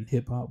 and then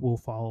hip hop will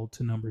follow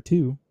to number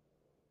two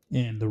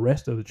and the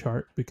rest of the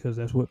chart because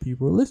that's what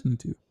people are listening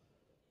to.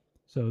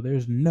 So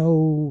there's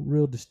no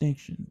real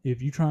distinction.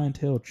 If you try and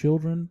tell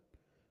children,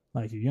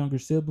 like your younger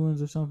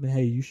siblings or something,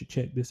 hey, you should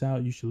check this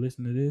out, you should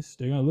listen to this,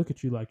 they're gonna look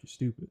at you like you're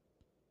stupid.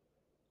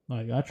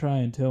 Like I try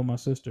and tell my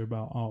sister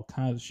about all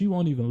kinds. She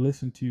won't even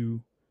listen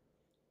to.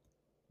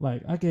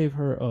 Like I gave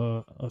her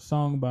a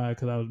song by,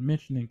 because I was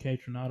mentioning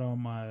Kaytranada on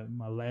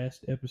my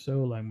last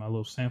episode, like my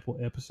little sample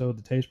episode,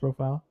 the taste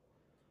profile,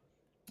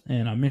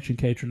 and I mentioned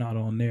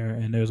Kaytranada on there.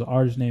 And there's an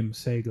artist named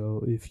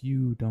Masego. If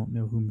you don't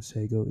know who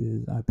Masego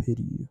is, I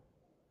pity you.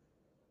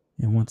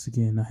 And once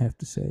again, I have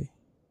to say,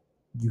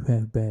 you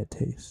have bad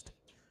taste.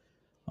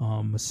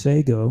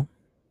 Masego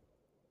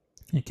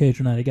and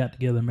Kaytranada got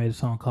together and made a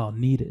song called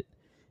 "Need It."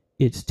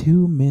 It's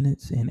 2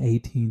 minutes and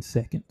 18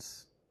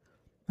 seconds.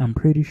 I'm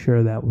pretty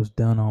sure that was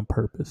done on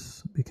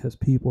purpose because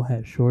people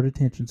had short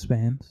attention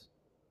spans.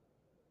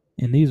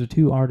 And these are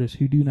two artists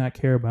who do not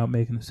care about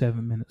making a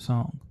 7-minute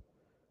song.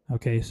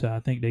 Okay, so I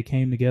think they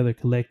came together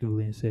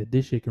collectively and said,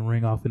 this shit can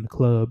ring off in the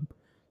club.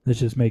 Let's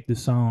just make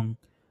this song.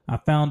 I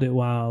found it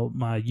while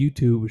my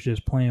YouTube was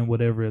just playing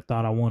whatever it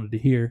thought I wanted to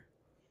hear.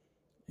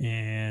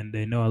 And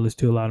they know I listen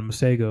to a lot of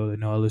Masego. They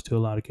know I listen to a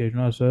lot of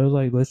Kaytranada. So I was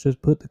like, let's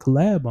just put the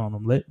collab on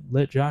them.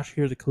 Let Josh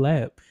hear the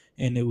collab.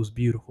 And it was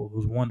beautiful. It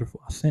was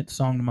wonderful. I sent the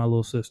song to my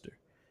little sister.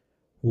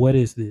 What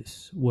is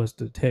this? Was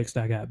the text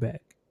I got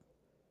back.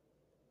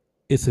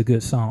 It's a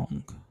good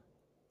song.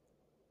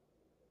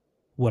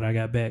 What I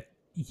got back,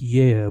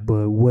 yeah,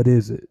 but what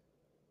is it?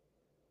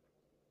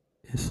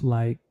 It's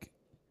like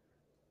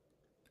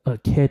a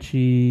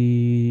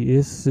catchy,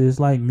 it's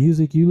like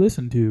music you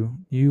listen to.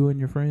 You and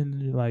your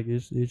friends, like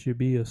it should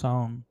be a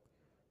song.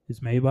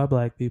 It's made by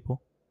black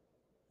people.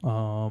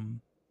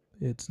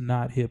 It's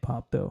not hip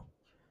hop though.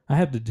 I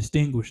have to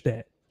distinguish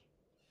that.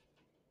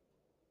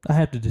 I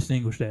have to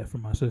distinguish that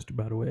from my sister,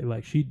 by the way.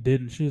 Like she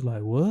didn't. She's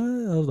like, "What?"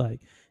 I was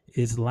like,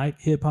 "It's like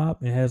hip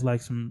hop. It has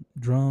like some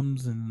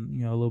drums and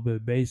a little bit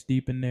of bass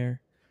deep in there,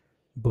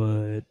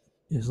 but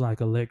it's like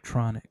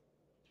electronic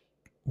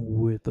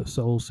with a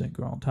soul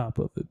singer on top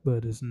of it.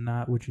 But it's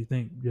not what you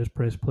think. Just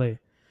press play."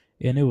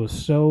 And it was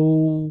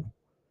so.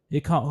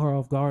 It caught her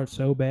off guard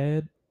so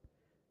bad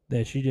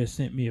that she just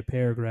sent me a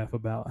paragraph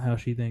about how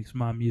she thinks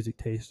my music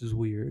taste is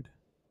weird.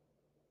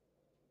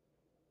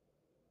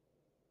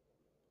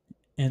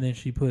 And then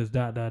she puts ...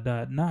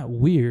 not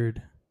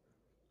weird,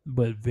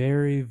 but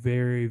very,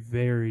 very,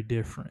 very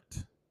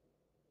different.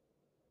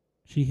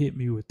 She hit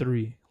me with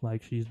 3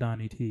 like she's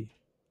Donnie T.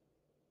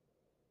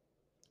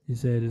 She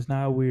said, it's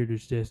not weird,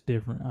 it's just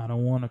different. I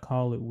don't want to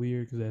call it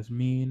weird because that's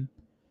mean,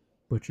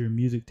 but your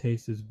music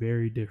taste is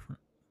very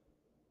different.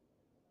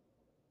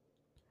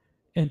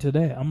 And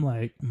today, I'm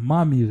like,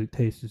 my music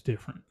taste is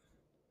different.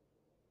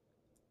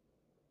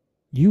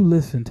 You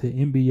listen to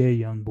NBA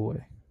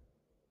Youngboy,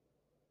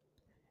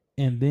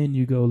 and then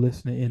you go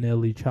listen to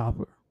NLE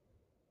Chopper.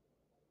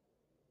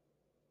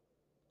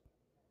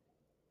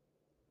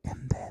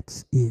 And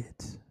that's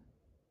it.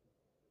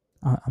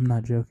 I'm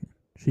not joking.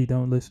 She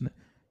don't listen to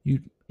you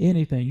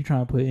anything. You try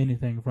to put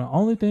anything in front.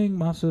 Only thing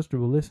my sister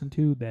will listen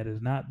to that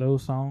is not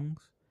those songs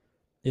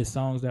is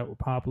songs that were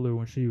popular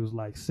when she was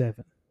like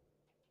 7,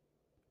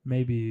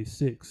 maybe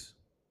 6.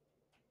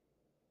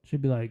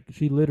 She'd be like,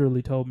 she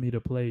literally told me to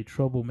play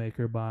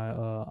 "Troublemaker" by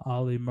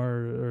Ollie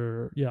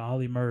Murs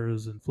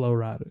and Flo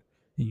Rida.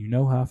 And you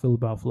know how I feel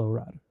about Flo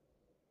Rida.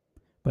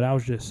 But I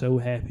was just so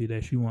happy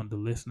that she wanted to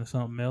listen to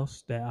something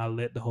else that I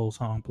let the whole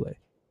song play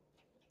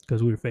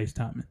because we were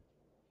FaceTiming.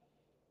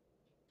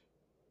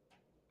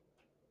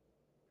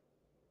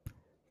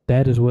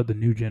 That is what the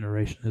new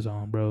generation is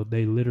on, bro.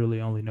 They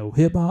literally only know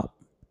hip hop,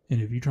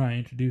 and if you try and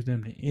introduce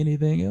them to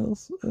anything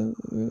else,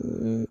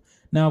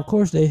 now of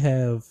course they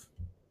have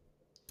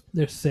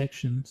their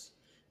sections.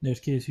 There's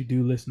kids who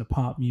do listen to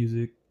pop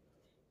music,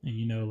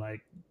 and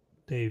like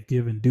they've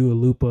given Dua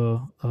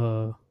Lipa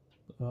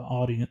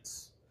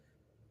audience.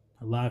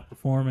 Her live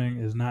performing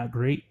is not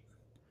great.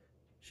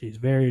 She's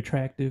very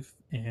attractive,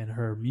 and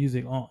her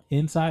music on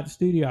inside the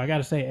studio, I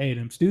gotta say, hey,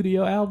 them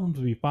studio albums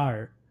be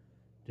fire.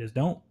 Just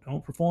don't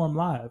perform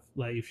live.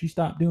 Like if she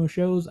stopped doing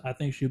shows, I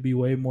think she'll be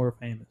way more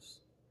famous.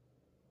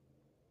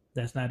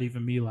 That's not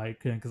even me,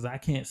 like, because I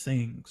can't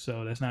sing,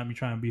 so that's not me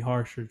trying to be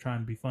harsh or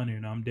trying to be funny.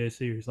 No, I'm dead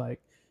serious.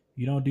 Like,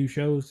 you don't do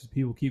shows because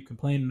people keep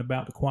complaining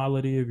about the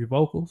quality of your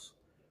vocals.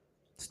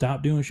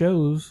 Stop doing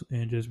shows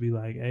and just be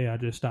like, hey, I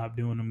just stopped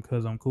doing them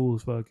because I'm cool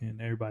as fuck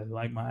and everybody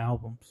like my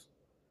albums,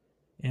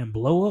 and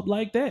blow up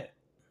like that.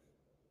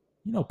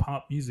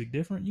 Pop music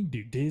different. You can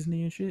do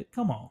Disney and shit.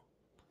 Come on.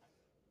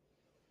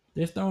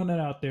 Just throwing that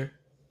out there.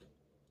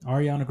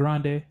 Ariana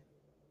Grande,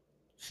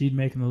 she's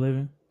making a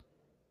living.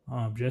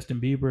 Justin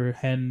Bieber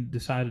hadn't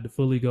decided to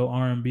fully go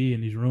R&B,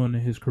 and he's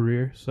ruining his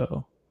career.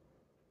 So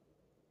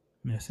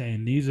I'm just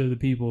saying, these are the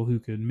people who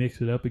could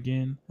mix it up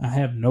again. I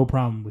have no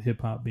problem with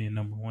hip hop being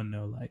number one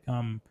though. Like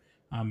I'm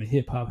a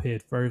hip hop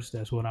head first.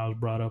 That's what I was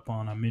brought up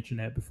on. I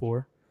mentioned that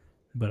before,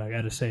 but I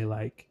got to say,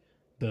 like,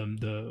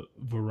 the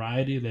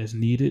variety that's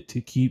needed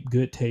to keep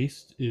good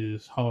taste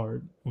is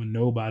hard when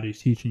nobody's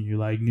teaching you.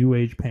 Like new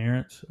age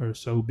parents are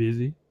so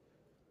busy.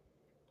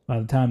 by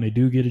the time they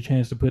do get a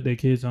chance to put their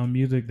kids on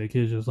music, their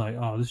kids just like,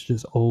 oh, this is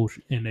just old,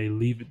 and they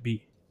leave it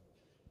be.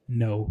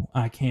 No,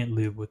 I can't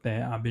live with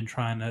that. I've been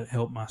trying to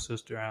help my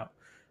sister out.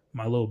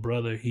 My little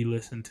brother, he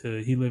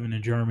living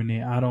in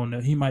Germany. I don't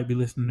know. He might be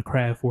listening to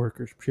Kraftwerk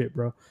or shit,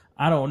 bro.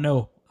 I don't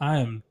know.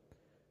 I'm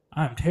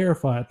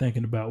terrified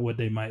thinking about what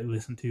they might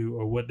listen to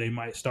or what they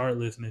might start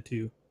listening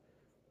to.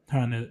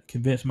 Trying to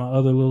convince my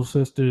other little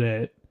sister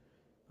that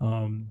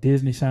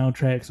Disney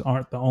soundtracks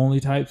aren't the only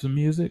types of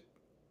music.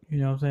 You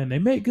know what I'm saying? They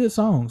make good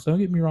songs, don't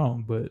get me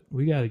wrong, but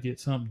we got to get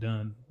something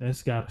done.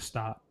 That's got to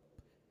stop.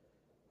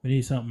 We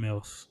need something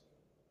else.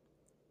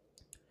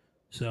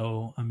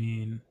 So, I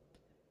mean,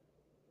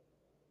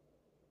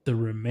 the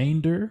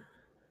remainder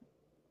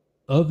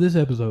of this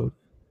episode,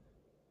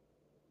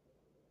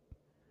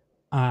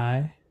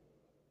 I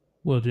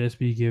will just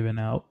be giving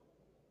out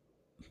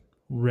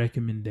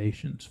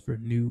recommendations for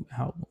new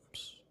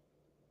albums.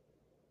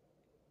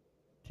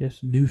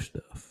 Just new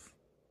stuff.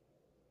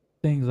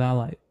 Things I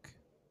like.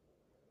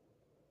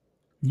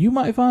 You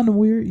might find them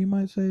weird. You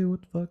might say,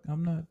 what the fuck?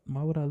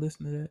 Why would I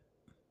listen to that?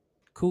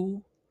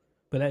 Cool.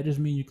 But that just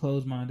means you're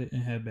closed-minded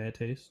and have bad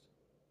taste.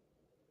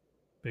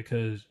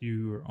 Because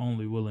you are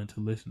only willing to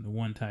listen to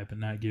one type and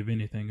not give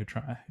anything a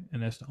try.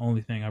 And that's the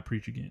only thing I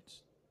preach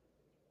against.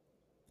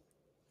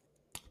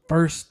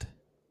 First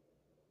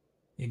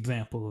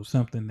example of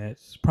something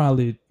that's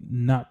probably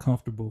not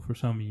comfortable for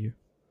some of you.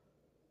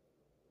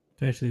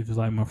 Especially if it's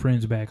like my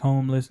friends back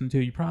home listening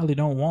to it. You probably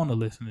don't want to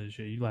listen to this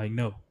shit. You're like,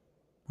 no.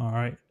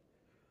 Alright.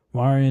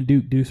 Wari and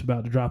Deuce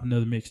about to drop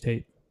another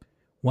mixtape.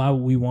 Why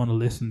would we want to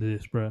listen to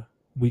this, bruh?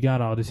 We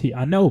got all this heat.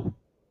 I know.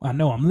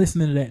 I'm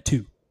listening to that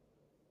too.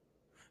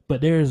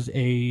 But there's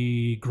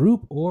a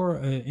group or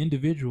an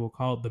individual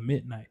called The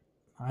Midnight.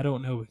 I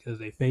don't know because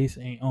their face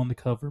ain't on the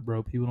cover,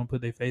 bro. People don't put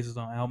their faces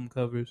on album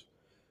covers.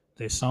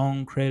 Their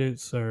song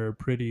credits are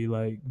pretty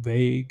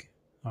vague.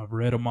 I've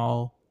read them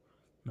all.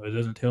 It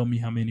doesn't tell me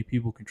how many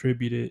people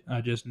contributed.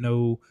 I just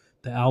know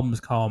the album is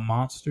called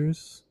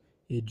Monsters.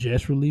 It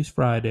just released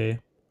Friday.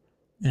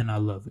 And I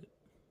love it.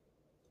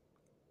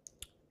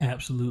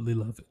 Absolutely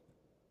love it.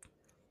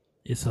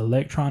 It's an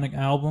electronic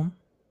album.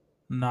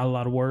 Not a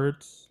lot of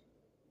words.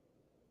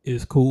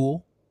 It's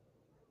cool.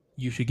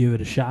 You should give it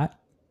a shot.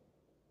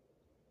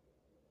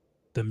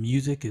 The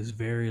music is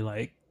very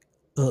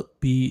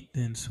upbeat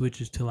and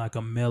switches to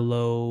a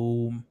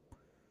mellow,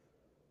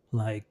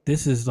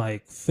 this is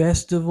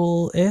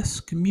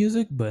festival-esque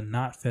music, but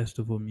not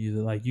festival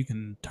music. You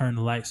can turn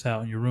the lights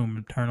out in your room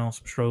and turn on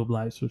some strobe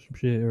lights or some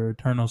shit, or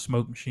turn on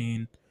Smoke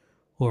Machine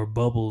or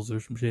Bubbles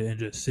or some shit and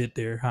just sit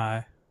there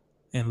high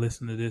and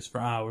listen to this for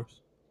hours.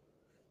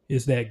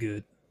 It's that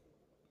good.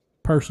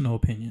 Personal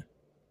opinion.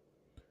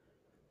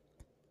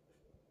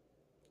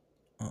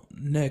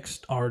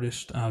 Next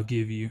artist I'll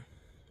give you,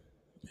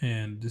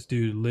 and this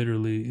dude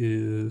literally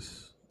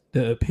is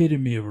the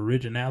epitome of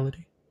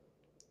originality.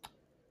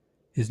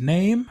 His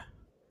name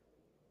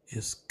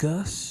is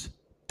Gus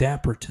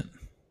Dapperton.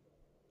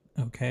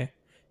 Okay?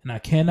 And I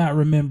cannot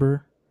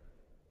remember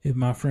if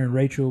my friend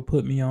Rachel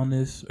put me on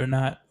this or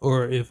not,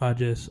 or if I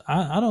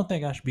don't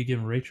think I should be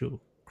giving Rachel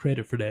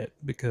credit for that,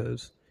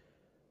 because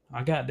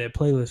I got that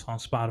playlist on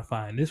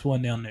Spotify and this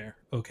wasn't down there.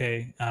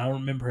 Okay? I don't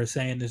remember her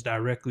saying this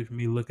directly for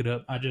me to look it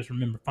up. I just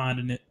remember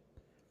finding it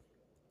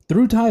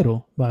through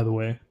Tidal, by the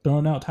way.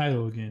 Throwing out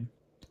Tidal again.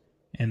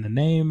 And the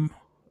name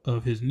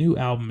of his new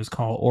album is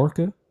called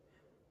Orca.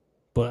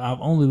 But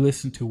I've only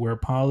listened to Where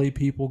Poly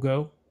People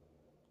Go.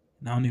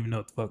 And I don't even know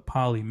what the fuck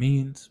poly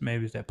means.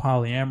 Maybe it's that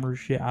polyamorous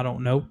shit. I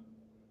don't know.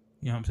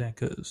 You know what I'm saying?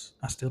 Because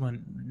I still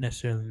don't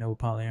necessarily know what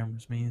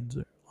polyamorous means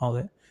or all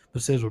that.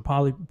 But it says Where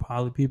Poly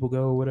People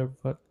Go or whatever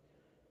the fuck.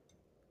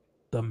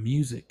 The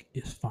music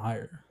is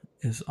fire.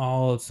 It's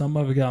all, some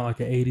of it got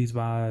an 80s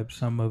vibe.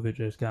 Some of it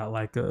just got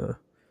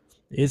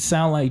it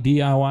sound like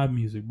DIY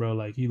music,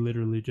 bro. He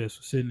literally just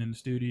was sitting in the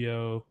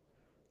studio,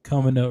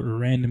 coming up with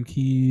random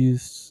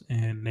keys,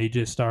 and they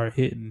just started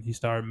hitting. He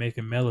started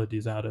making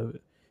melodies out of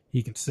it.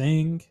 He can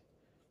sing.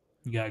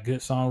 He got good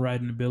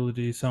songwriting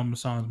ability. Some of the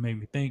songs make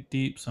me think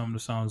deep. Some of the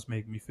songs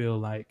make me feel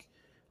like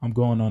I'm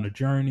going on a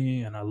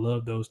journey, and I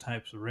love those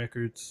types of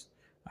records.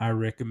 I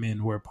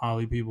recommend Where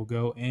Poly People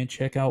Go and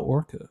check out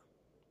Orca.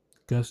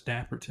 Gus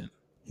Dapperton.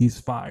 He's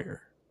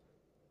fire.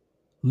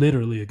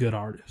 Literally a good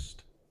artist.